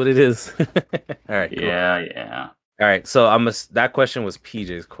 it is what it is. All right. Cool. Yeah. All right. So that question was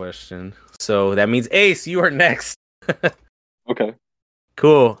PJ's question. So that means Ace, you are next. Okay.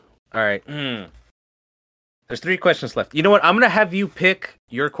 Cool. All right. There's 3 questions left. You know what? I'm gonna have you pick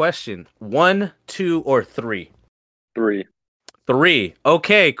your question. 1, 2, or 3. 3. 3.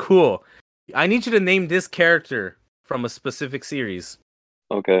 Okay. Cool. I need you to name this character from a specific series.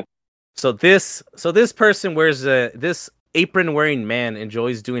 Okay. So this person wears this apron-wearing man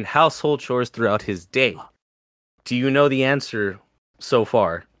enjoys doing household chores throughout his day. Do you know the answer so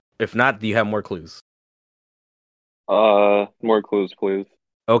far? If not, do you have more clues? More clues, please.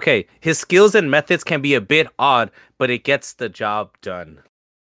 Okay. His skills and methods can be a bit odd, but it gets the job done.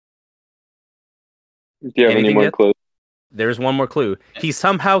 Do you have any more clues? There's one more clue. He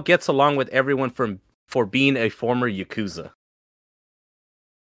somehow gets along with everyone for being a former Yakuza.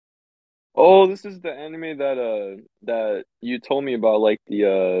 Oh, this is the anime that you told me about, like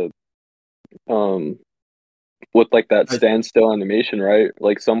the with like that standstill animation, right?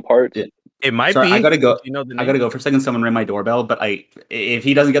 Like some parts. It might Sorry, be. I gotta go. You know the name? I gotta go for a second. Someone ring my doorbell, but if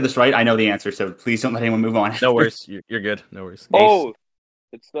he doesn't get this right, I know the answer. So please don't let anyone move on. No worries. You're good. No worries. Oh, Ace.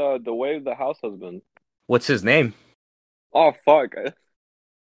 It's the way of the house husband. What's his name? Oh fuck.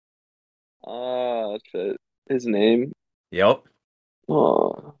 Shit. His name. Yep.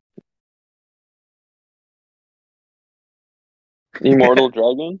 Oh. Immortal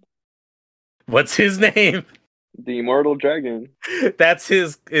Dragon? What's his name? The Immortal Dragon. That's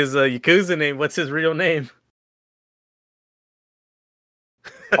his Yakuza name. What's his real name?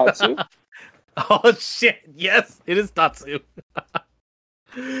 Tatsu? Oh shit! Yes, it is Tatsu.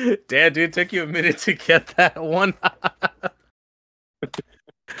 Damn, dude, it took you a minute to get that one.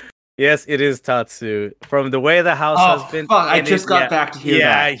 Yes, it is Tatsu. From the way the house has been. Fuck, I just got back to hear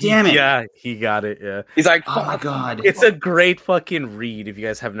that. Damn it. Yeah, he got it. Yeah. He's like, oh my god. It's a great fucking read if you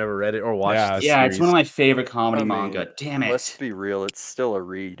guys have never read it or watched it. Yeah, it's one of my favorite comedy manga. Damn it. Let's be real, it's still a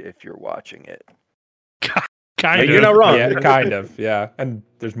read if you're watching it. Kind of. You're not wrong. Yeah, kind of. Yeah, and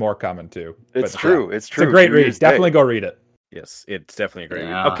there's more coming too. It's true. It's true. It's a great read. Definitely go read it. Yes, it's definitely a great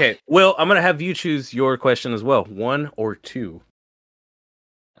Yeah. read. Okay, Will, I'm gonna have you choose your question as well. 1 or 2?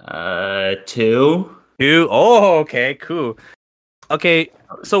 2. 2. Oh, okay, cool. Okay,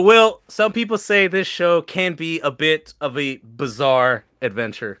 so Will, some people say this show can be a bit of a bizarre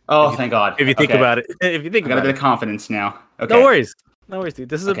adventure. Oh, thank God. If you think about it. If you think I got a about bit it. of confidence now. Okay. No worries, dude.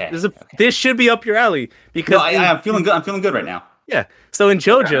 This should be up your alley because No, I'm feeling good. I'm feeling good right now. Yeah. So in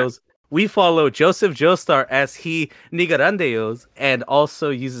JoJo's, we follow Joseph Joestar as he Nigarandeos and also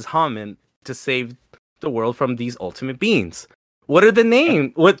uses Hamen to save the world from these ultimate beings. What's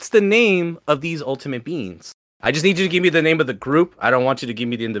the name of these ultimate beings? I just need you to give me the name of the group. I don't want you to give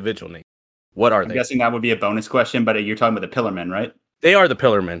me the individual name. What are I'm they? guessing that would be a bonus question, but you're talking about the Pillarmen, right? They are the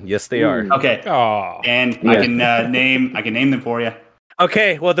Pillarmen. Yes, they are. Okay. Oh, And I can name them for you.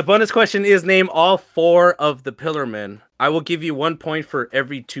 Okay, well, the bonus question is name all 4 of the Pillarmen. I will give you 1 point for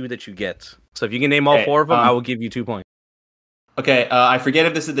every 2 that you get. So if you can name all 4 of them, I will give you 2 points. Okay, I forget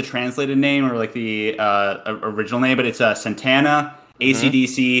if this is the translated name or like the original name, but it's Santana,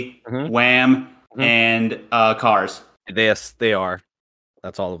 AC/DC, Wham, and Cars. Yes, they are.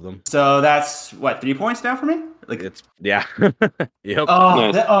 That's all of them. So that's what 3 points now for me. Like It's yep.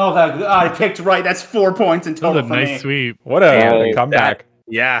 God, I picked right. That's 4 points in That total was a for me. nice sweep. what a comeback!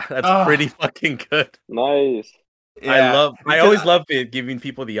 Yeah, that's pretty fucking good. Nice. Yeah. I always love it giving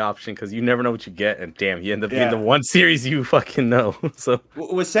people the option because you never know what you get, and damn, you end up being the one series you fucking know. So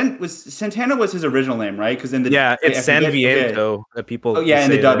was Santana was his original name, right? Because in the it's San Viento that people. Oh yeah,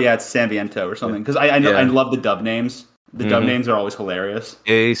 in the dub, it's San Viento or something. Because I know I love the dub names. The dub names are always hilarious.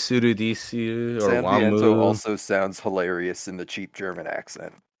 A Surudisi or San Wamu. Viento also sounds hilarious in the cheap German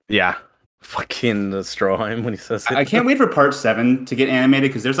accent. Yeah, fucking Stroheim when he says it. I can't wait for part 7 to get animated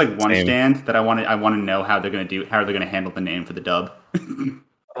because there's like one stand that I want to know how they're gonna handle the name for the dub. I'm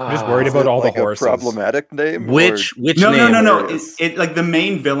just worried about all like the horses. A problematic name? Which No, name? no. It like the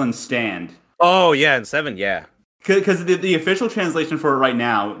main villain stand. Oh yeah, in 7, yeah. Because the official translation for it right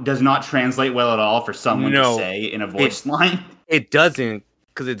now does not translate well at all for someone to say in a voice line. It doesn't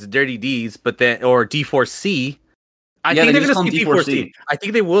because it's Dirty D's, but then or D4C. I think they they're just gonna call say him D4C. I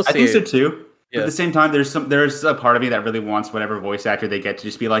think they will say. I think so it. too. But at the same time, there's a part of me that really wants whatever voice actor they get to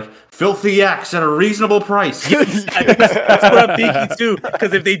just be like filthy X at a reasonable price. That's what I'm thinking too.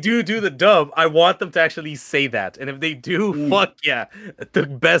 Because if they do the dub, I want them to actually say that. And if they do, fuck yeah, the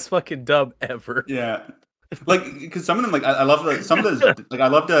best fucking dub ever. Yeah. Like, because some of them, like, I love I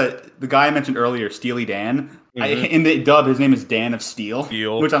love the guy I mentioned earlier, Steely Dan. In the dub, his name is Dan of Steel.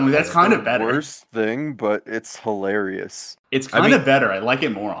 Which I'm like, that's kind of better. Worst thing, but it's hilarious. It's kind of better. I like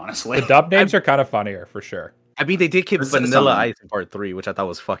it more, honestly. The dub names are kind of funnier for sure. I mean, they did keep Vanilla Ice in part 3, which I thought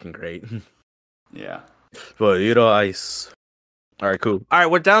was fucking great. Yeah. Vanilla Ice. All right, cool. All right,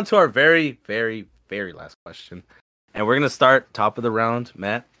 we're down to our very, very, very last question. And we're going to start top of the round,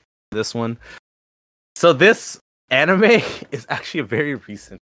 Matt. This one. So this anime is actually a very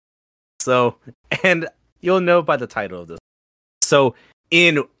recent. So, and you'll know by the title of this. So,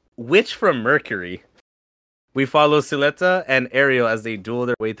 in Witch from Mercury, we follow Siletta and Ariel as they duel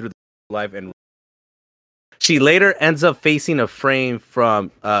their way through the life, and she later ends up facing a frame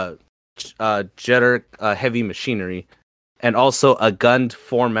from Jetter Heavy Machinery, and also a Gund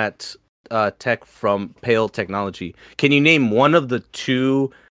format tech from Pale Technology. Can you name one of the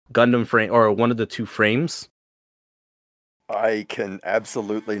 2 Gundam frame or one of the 2 frames? I can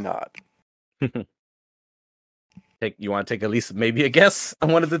absolutely not. You want to take at least maybe a guess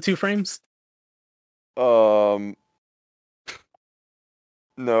on one of the 2 frames? No.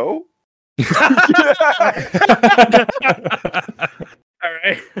 All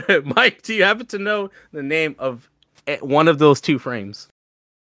right, Mike, do you happen to know the name of one of those 2 frames?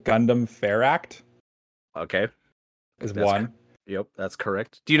 Gundam Fair Act. Okay, is one. Yep, that's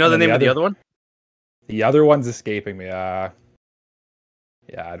correct. Do you know the name of the other one? The other one's escaping me. Yeah,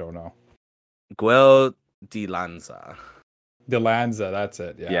 I don't know. Guel de Lanza. De Lanza, that's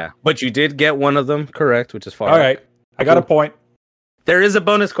it. Yeah. But you did get one of them correct, which is far. All right. I got a point. There is a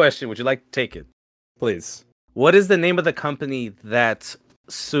bonus question. Would you like to take it? Please. What is the name of the company that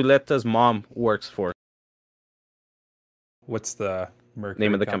Suletta's mom works for? What's the Mercury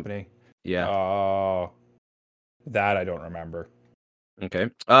name of the company? Yeah. Oh, that I don't remember.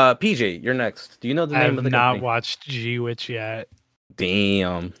 Okay. PJ, you're next. Do you know the name of the company? I have not watched G-Witch yet.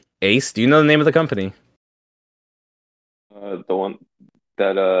 Damn. Ace, do you know the name of the company? The one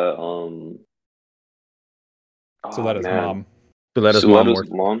that Suletta's mom. Suletta's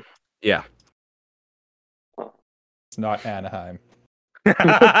mom. Yeah. It's not Anaheim.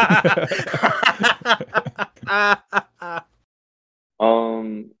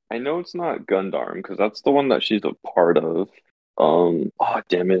 I know it's not Gundam because that's the one that she's a part of. Oh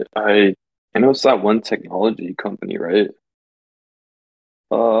damn it! I know it's that one technology company, right?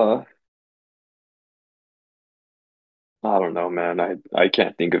 I don't know, man. I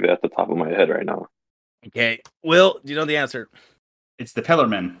can't think of it at the top of my head right now. Okay. Will, do you know the answer? It's the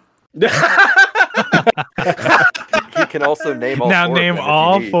Pillarmen. He can also name all Now four name of them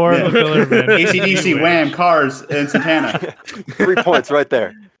all if you need. four of the filler men. ACDC, Wham, Cars, and Santana. 3 points right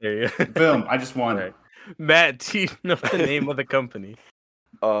there. There you go. Boom! I just won. Right. Matt, do you know the name of the company?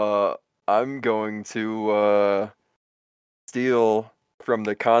 I'm going to steal from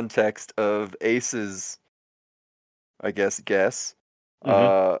the context of Ace's, I guess.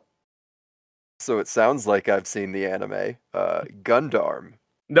 Mhm. So it sounds like I've seen the anime. Gundam.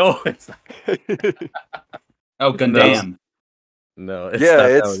 No, it's not. Oh, Gundam. No, it's Yeah,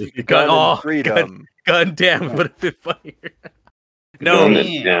 not it's that one. Gun and Oh, Freedom. Gun damn, would have been funnier. No, Gun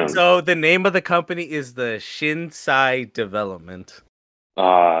Damn. Damn. so the name of the company is the Shinsai Development.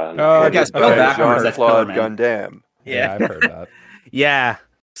 Oh, guess spell okay. backwards, that's Jean-Claude Pillar Man. Gundam. Yeah, I've heard that. Yeah.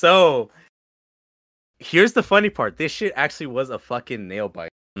 So here's the funny part. This shit actually was a fucking nail biter.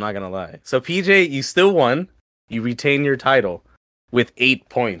 I'm not gonna lie. So PJ, you still won. You retain your title with 8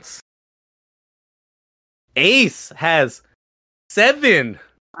 points. Ace has 7.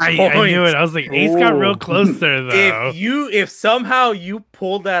 I knew it. I was like, Ace got real Ooh. close there, though. If somehow you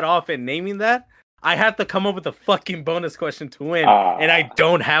pulled that off and naming that, I have to come up with a fucking bonus question to win, and I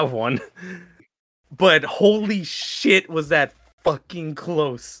don't have one. But holy shit, was that fucking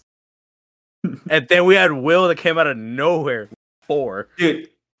close? And then we had Will that came out of nowhere. 4. Dude,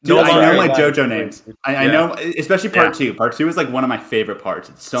 No I know longer my alive. JoJo names. I Yeah. know, especially part 2. Part 2 is like one of my favorite parts.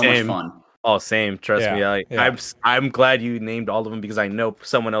 It's so Same. much fun. Oh, same. Trust me. Yeah. I'm glad you named all of them because I know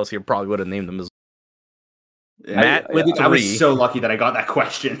someone else here probably would have named them as well. Matt with I 3. was so lucky that I got that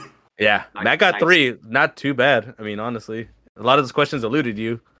question. Yeah, Matt got 3. Not too bad. I mean, honestly, a lot of those questions eluded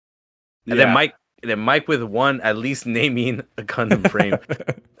you. And then Mike with 1 at least naming a Gundam frame.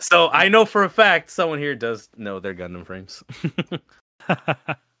 So I know for a fact someone here does know their Gundam frames.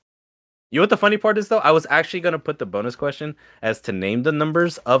 You know what the funny part is though? I was actually gonna put the bonus question as to name the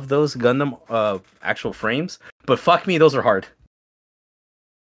numbers of those Gundam actual frames, but fuck me, those are hard.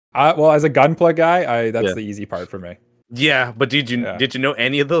 Well, as a gunplay guy, that's Yeah. the easy part for me. Yeah, but did you know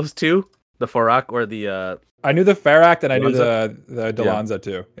any of those two? The Farak or the I knew the Farak and I knew Delanza? the Delanza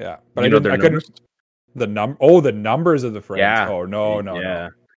too. Yeah, but You I know didn't. their I couldn't. numbers? The numbers of the frames. Yeah. Oh no.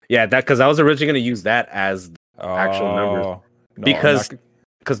 Yeah, that because I was originally gonna use that as actual numbers. No, I'm Because- not-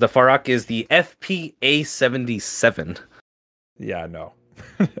 because the Farak is the FPA 77. yeah, no.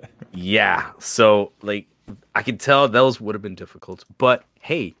 Yeah, so like I could tell those would have been difficult, but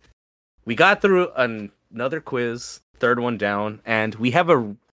hey, we got through another quiz, third one down, and we have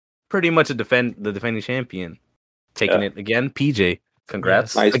pretty much the defending champion taking it again. PJ,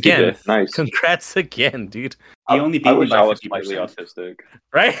 congrats Nice, again. PJ. Nice. Congrats again, dude. He only beat I me wish by I was 50%. slightly autistic.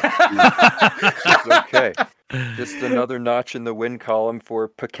 Right? It's okay. Just another notch in the win column for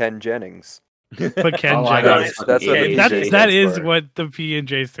Peken Jennings. But Ken Oh, I Jennings. got That's what the PJ PJ That stands is for. what the P and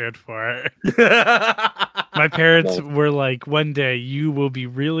J stand for. My parents were like, one day you will be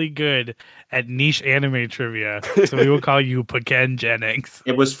really good at niche anime trivia, so we will call you Peken Jennings.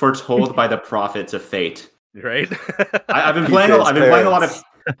 It was foretold by the prophets of fate. Right? I've been playing. I've been playing a lot of.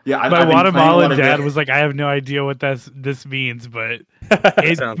 Yeah, My I've been playing a lot Guatemalan of dad the- was like, I have no idea what this means, but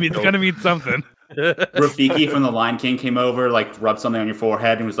it's Sounds dope. gonna mean something. Rafiki from The Lion King came over, like rubbed something on your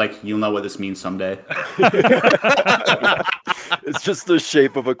forehead, and was like, "You'll know what this means someday." It's just the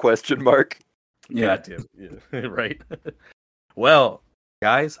shape of a question mark. Yeah. Goddamn. Yeah. Right. Well,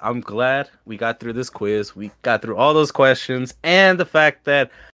 guys, I'm glad we got through this quiz. We got through all those questions, and the fact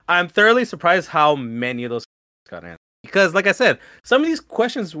that I'm thoroughly surprised how many of those got answered. Because, like I said, some of these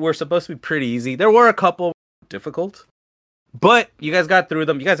questions were supposed to be pretty easy. There were a couple difficult, but you guys got through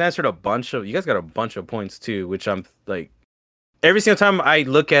them. You guys answered you guys got a bunch of points too, which I'm like, every single time I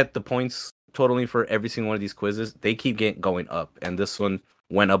look at the points totaling for every single one of these quizzes, they keep going up, and this one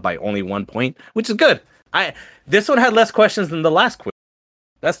went up by only 1 point, which is good. This one had less questions than the last quiz.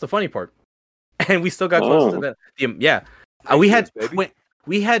 That's the funny part, and we still got close to that. Yeah,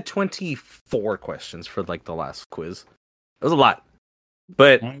 we had 24 questions for like the last quiz. It was a lot,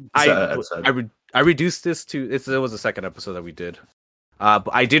 but I reduced this to it was the second episode that we did. But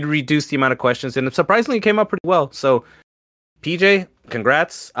I did reduce the amount of questions, and surprisingly, it came out pretty well. So, PJ,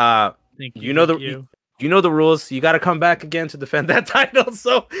 congrats. Thank you. You know you know the rules. You got to come back again to defend that title.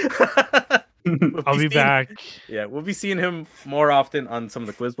 So I'll be back. Yeah, we'll be seeing him more often on some of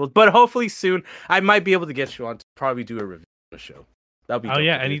the quiz bowls, but hopefully soon I might be able to get you on to probably do a review of the show. That'll be Oh dope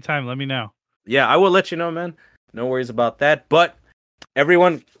yeah, to do. anytime. Let me know. Yeah, I will let you know, man. No worries about that. But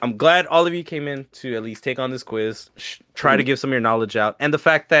everyone, I'm glad all of you came in to at least take on this quiz, try to give some of your knowledge out, and the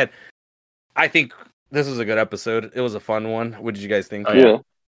fact that I think this was a good episode. It was a fun one. What did you guys think? Oh, yeah.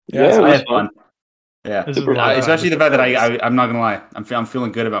 Yeah, Yeah, it I was had fun. Yeah, This is a lot of fun. especially the fact that I'm not gonna lie, I'm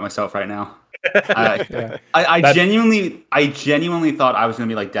feeling good about myself right now. Yeah. I genuinely thought I was going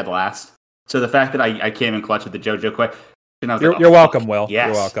to be like dead last. So the fact that I came in clutch with the JoJo question, I was You're welcome, Will. Yes.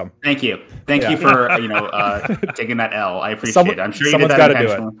 You're welcome. Thank you for taking that L. I appreciate it. I'm sure you did someone's that got to do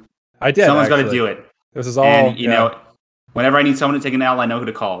intentionally. it. I did. Someone's got to actually. do it. This is all. And you know, whenever I need someone to take an L, I know who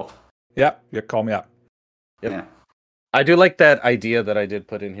to call. Yeah. Call me up. Yep. Yeah. I do like that idea that I did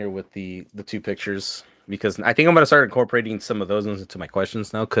put in here with the two pictures, because I think I'm going to start incorporating some of those into my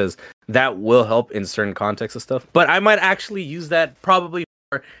questions now, because that will help in certain contexts of stuff. But I might actually use that probably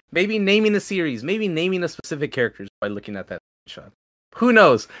for maybe naming the series, maybe naming the specific characters by looking at that shot. Who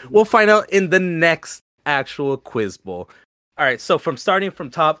knows? We'll find out in the next actual quiz bowl. All right, so starting from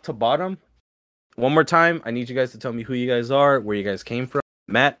top to bottom, one more time, I need you guys to tell me who you guys are, where you guys came from.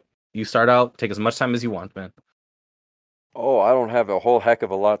 Matt, you start out. Take as much time as you want, man. Oh, I don't have a whole heck of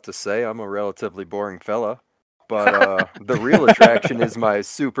a lot to say. I'm a relatively boring fella. But the real attraction is my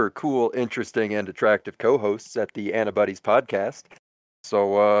super cool, interesting, and attractive co-hosts at the Anibuddies podcast.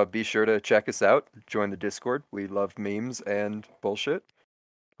 So be sure to check us out. Join the Discord. We love memes and bullshit.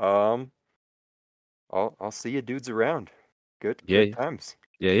 I'll see you dudes around. Good times.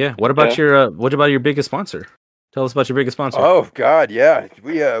 Yeah. What about your biggest sponsor? Tell us about your biggest sponsor. Oh God, yeah.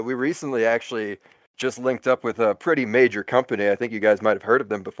 We recently actually just linked up with a pretty major company. I think you guys might have heard of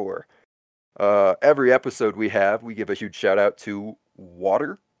them before. Every episode we give a huge shout out to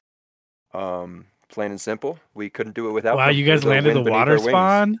water. Plain and simple. We couldn't do it without them. You guys landed the water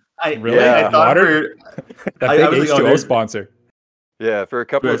spawn? Really? Yeah. Water? That big H2O sponsor. Yeah, for a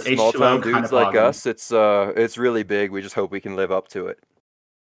couple of small town dudes kind of like us, it's really big. We just hope we can live up to it.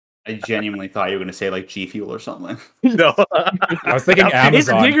 I genuinely thought you were going to say like G Fuel or something. No. I was thinking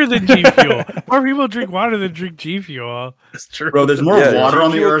Amazon. It's bigger than G Fuel. More people drink water than drink G Fuel. That's true. Bro, there's more water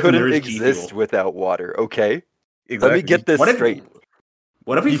on the earth than there couldn't is G Fuel. exist without water, okay? Exactly. Let me get this straight.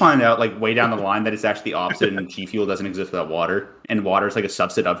 What if we find out like way down the line that it's actually the opposite and G Fuel doesn't exist without water, and water is like a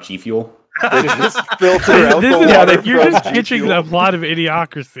subset of G Fuel? They just filter out the water you're from just G pitching Fuel. the plot of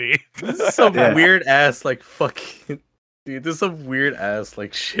Idiocracy. This is some weird ass like fucking dude. This is some weird ass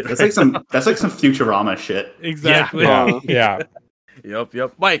like shit. That's like some Futurama shit. Exactly. Yeah.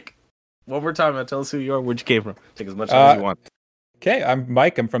 Yep. Mike, one more time, man. Tell us who you are, where'd you came from. Take as much time as you want. Okay, I'm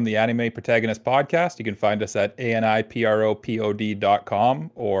Mike. I'm from the Anime Protagonist Podcast. You can find us at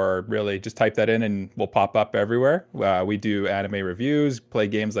anipropod.com, or really just type that in and we'll pop up everywhere. We do anime reviews, play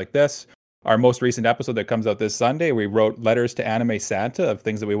games like this. Our most recent episode that comes out this Sunday, we wrote letters to Anime Santa of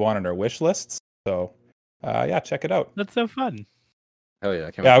things that we want on our wish lists. So, check it out. That's so fun. Hell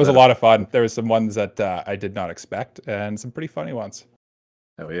yeah. It was a lot of fun. There were some ones that I did not expect and some pretty funny ones.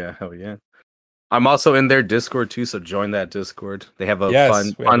 Hell yeah. I'm also in their Discord too, so join that Discord. They have a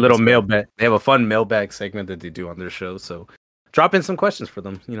fun little mailbag. They have a fun mailbag segment that they do on their show. So drop in some questions for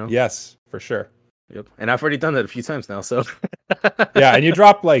them, you know. Yes, for sure. Yep. And I've already done that a few times now, so yeah, and you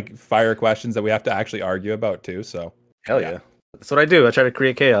drop like fire questions that we have to actually argue about too. So hell yeah. That's what I do. I try to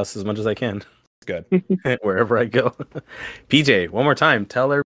create chaos as much as I can. It's good. Wherever I go. PJ, one more time, tell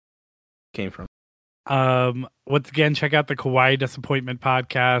her where you came from. Once again, check out the Kawaii Desuppointment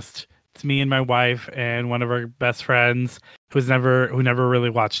podcast. It's me and my wife and one of our best friends who never really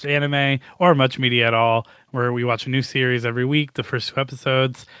watched anime or much media at all, where we watch a new series every week, the first 2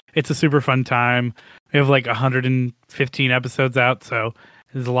 episodes. It's a super fun time. We have like 115 episodes out, so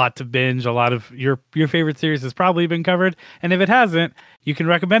there's a lot to binge. A lot of your favorite series has probably been covered, and if it hasn't, you can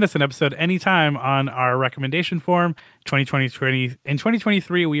recommend us an episode anytime on our recommendation form. In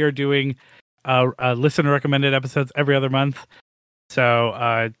 2023, we are doing listener recommended episodes every other month.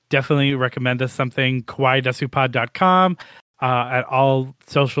 So definitely recommend us something. KawaiiDesupod.com, at all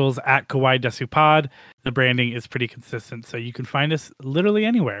socials at Kawaii Desupod. The branding is pretty consistent, so you can find us literally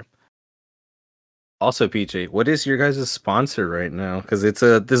anywhere. Also, PJ, what is your guys' sponsor right now? Because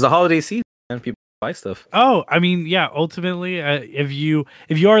there's a holiday season and people buy stuff. Oh, I mean, yeah. Ultimately, if you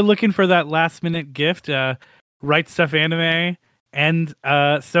are looking for that last minute gift, Right Stuff Anime and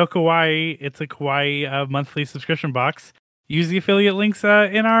So Kawaii, it's a Kawaii monthly subscription box. Use the affiliate links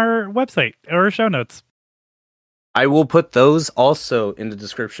in our website or show notes. I will put those also in the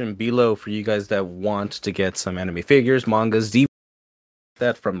description below for you guys that want to get some anime figures, mangas, DVDs,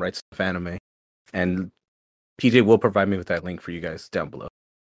 that from Right Stuff Anime. And PJ will provide me with that link for you guys down below.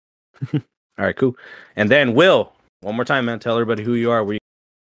 All right, cool. And then Will, one more time, man, tell everybody who you are.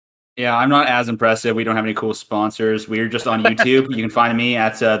 Yeah, I'm not as impressive. We don't have any cool sponsors. We're just on YouTube. You can find me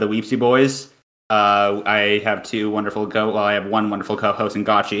at the Weebstie Boys. I have I have one wonderful co-host in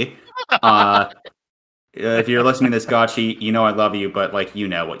Gotchi. If you're listening to this, Gotchi, you know I love you, but like you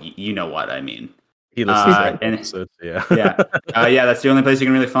know what I mean. He listens to and episodes, yeah. yeah, that's the only place you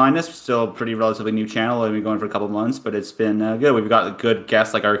can really find us. Still a pretty relatively new channel. We've been going for a couple of months, but it's been good. We've got good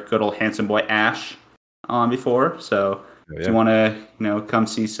guests like our good old handsome boy Ash on before. So if you want to, come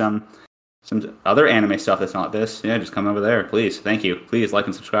see some other anime stuff that's not this, just come over there, please. Thank you. Please like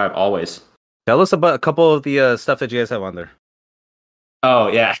and subscribe always. Tell us about a couple of the stuff that you guys have on there. Oh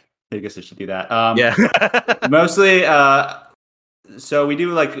yeah, I guess I should do that. Mostly. So we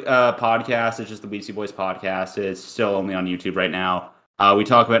do like podcasts. It's just the Weebstie Boys podcast. It's still only on YouTube right now. We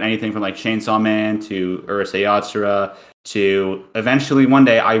talk about anything from like Chainsaw Man to Urusei Yatsura to eventually one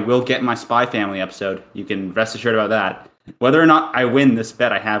day I will get my Spy Family episode. You can rest assured about that. Whether or not I win this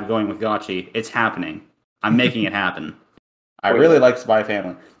bet I have going with Gotchi, it's happening. I'm making it happen. I really like Spy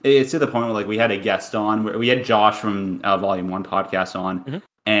Family. It's to the point where like we had a guest on. We had Josh from Volume 1 podcast on,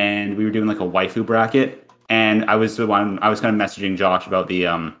 and we were doing like a waifu bracket. And I was kind of messaging Josh about the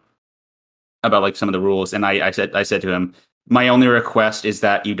about like some of the rules, and I said to him, my only request is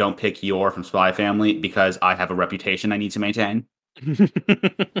that you don't pick Yor from Spy Family because I have a reputation I need to maintain.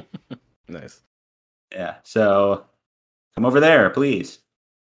 Nice. Yeah. So come over there, please.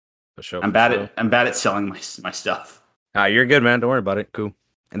 For sure. I'm bad at selling my stuff. You're good, man. Don't worry about it. Cool.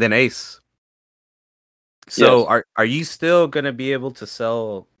 And then Ace. So are you still gonna be able to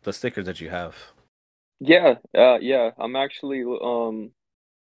sell the stickers that you have? Yeah. I'm actually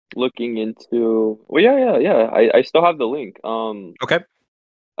looking into. Well, yeah. I still have the link. Okay.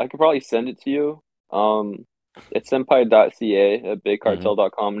 I could probably send it to you. It's senpai.ca at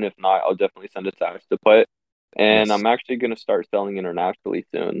bigcartel.com, and if not, I'll definitely send it to Ash to put. And Yes. I'm actually gonna start selling internationally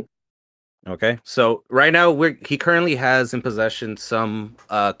soon. Okay. So right now he currently has in possession some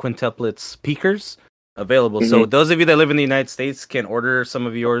quintuplets peakers available. So those of you that live in the United States can order some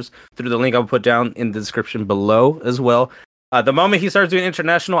of yours through the link I'll put down in the description below as well. The moment he starts doing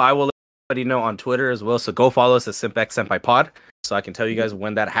international, I will let everybody know on Twitter as well. So go follow us at Simpx Senpai Pod, so I can tell you guys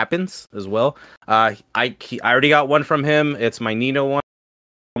when that happens as well. I already got one from him. It's my Nino one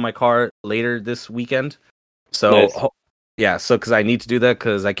on my car later this weekend. So Nice. so because I need to do that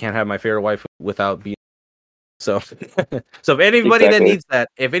because I can't have my favorite wife without being. So if anybody that needs that,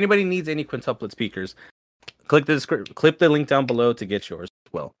 if anybody needs any quintuplet speakers, click the link down below to get yours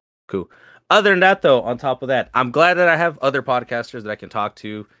as well. Cool. Other than that, though, on top of that, I'm glad that I have other podcasters that I can talk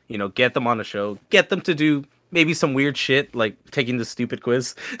to, get them on the show, get them to do maybe some weird shit, like taking the stupid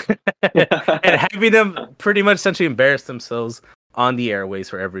quiz and having them pretty much essentially embarrass themselves on the airways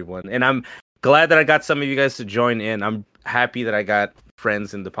for everyone. And I'm glad that I got some of you guys to join in. I'm happy that I got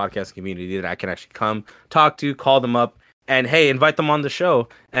friends in the podcast community that I can actually come talk to, call them up, and hey, invite them on the show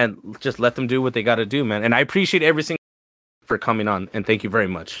and just let them do what they got to do, man. And I appreciate every single for coming on, and thank you very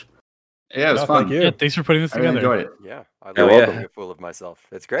much. Yeah, it was fun. Thank you. Yeah, thanks for putting this together. I enjoyed it. Yeah, I Hell love to yeah. get full of myself.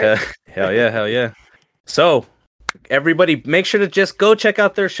 It's great. Hell yeah. So, everybody, make sure to just go check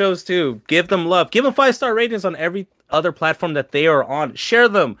out their shows too. Give them love. Give them 5-star ratings on every other platform that they are on. Share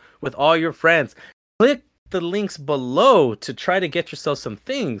them with all your friends. Click the links below to try to get yourself some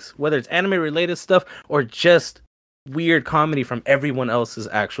things, whether it's anime related stuff or just weird comedy from everyone else's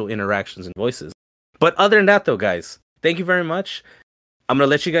actual interactions and voices. But other than that, though, guys, thank you very much. I'm going to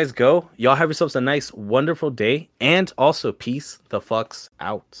let you guys go. Y'all have yourselves a nice, wonderful day. And also, peace the fucks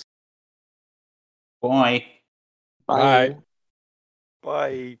out. Bye. Bye.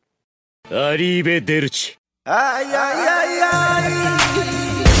 Bye. Arrivederci.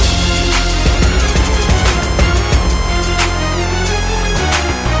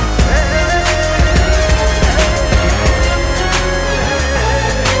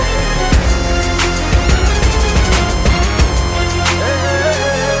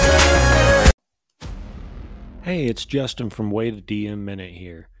 Hey, it's Justin from Way to DM Minute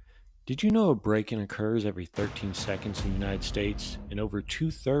here. Did you know a break-in occurs every 13 seconds in the United States, and over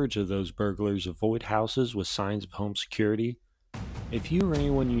 2/3 of those burglars avoid houses with signs of home security? If you or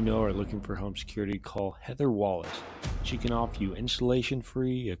anyone you know are looking for home security, call Heather Wallace. She can offer you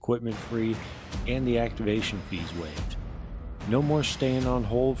installation-free, equipment-free, and the activation fees waived. No more staying on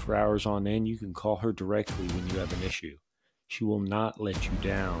hold for hours on end. You can call her directly when you have an issue. She will not let you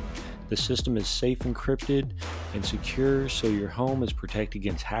down. The system is safe, encrypted, and secure, so your home is protected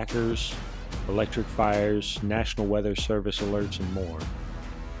against hackers, electric fires, National Weather Service alerts, and more.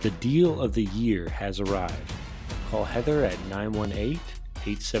 The deal of the year has arrived. Call Heather at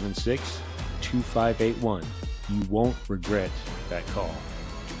 918-876-2581. You won't regret that call.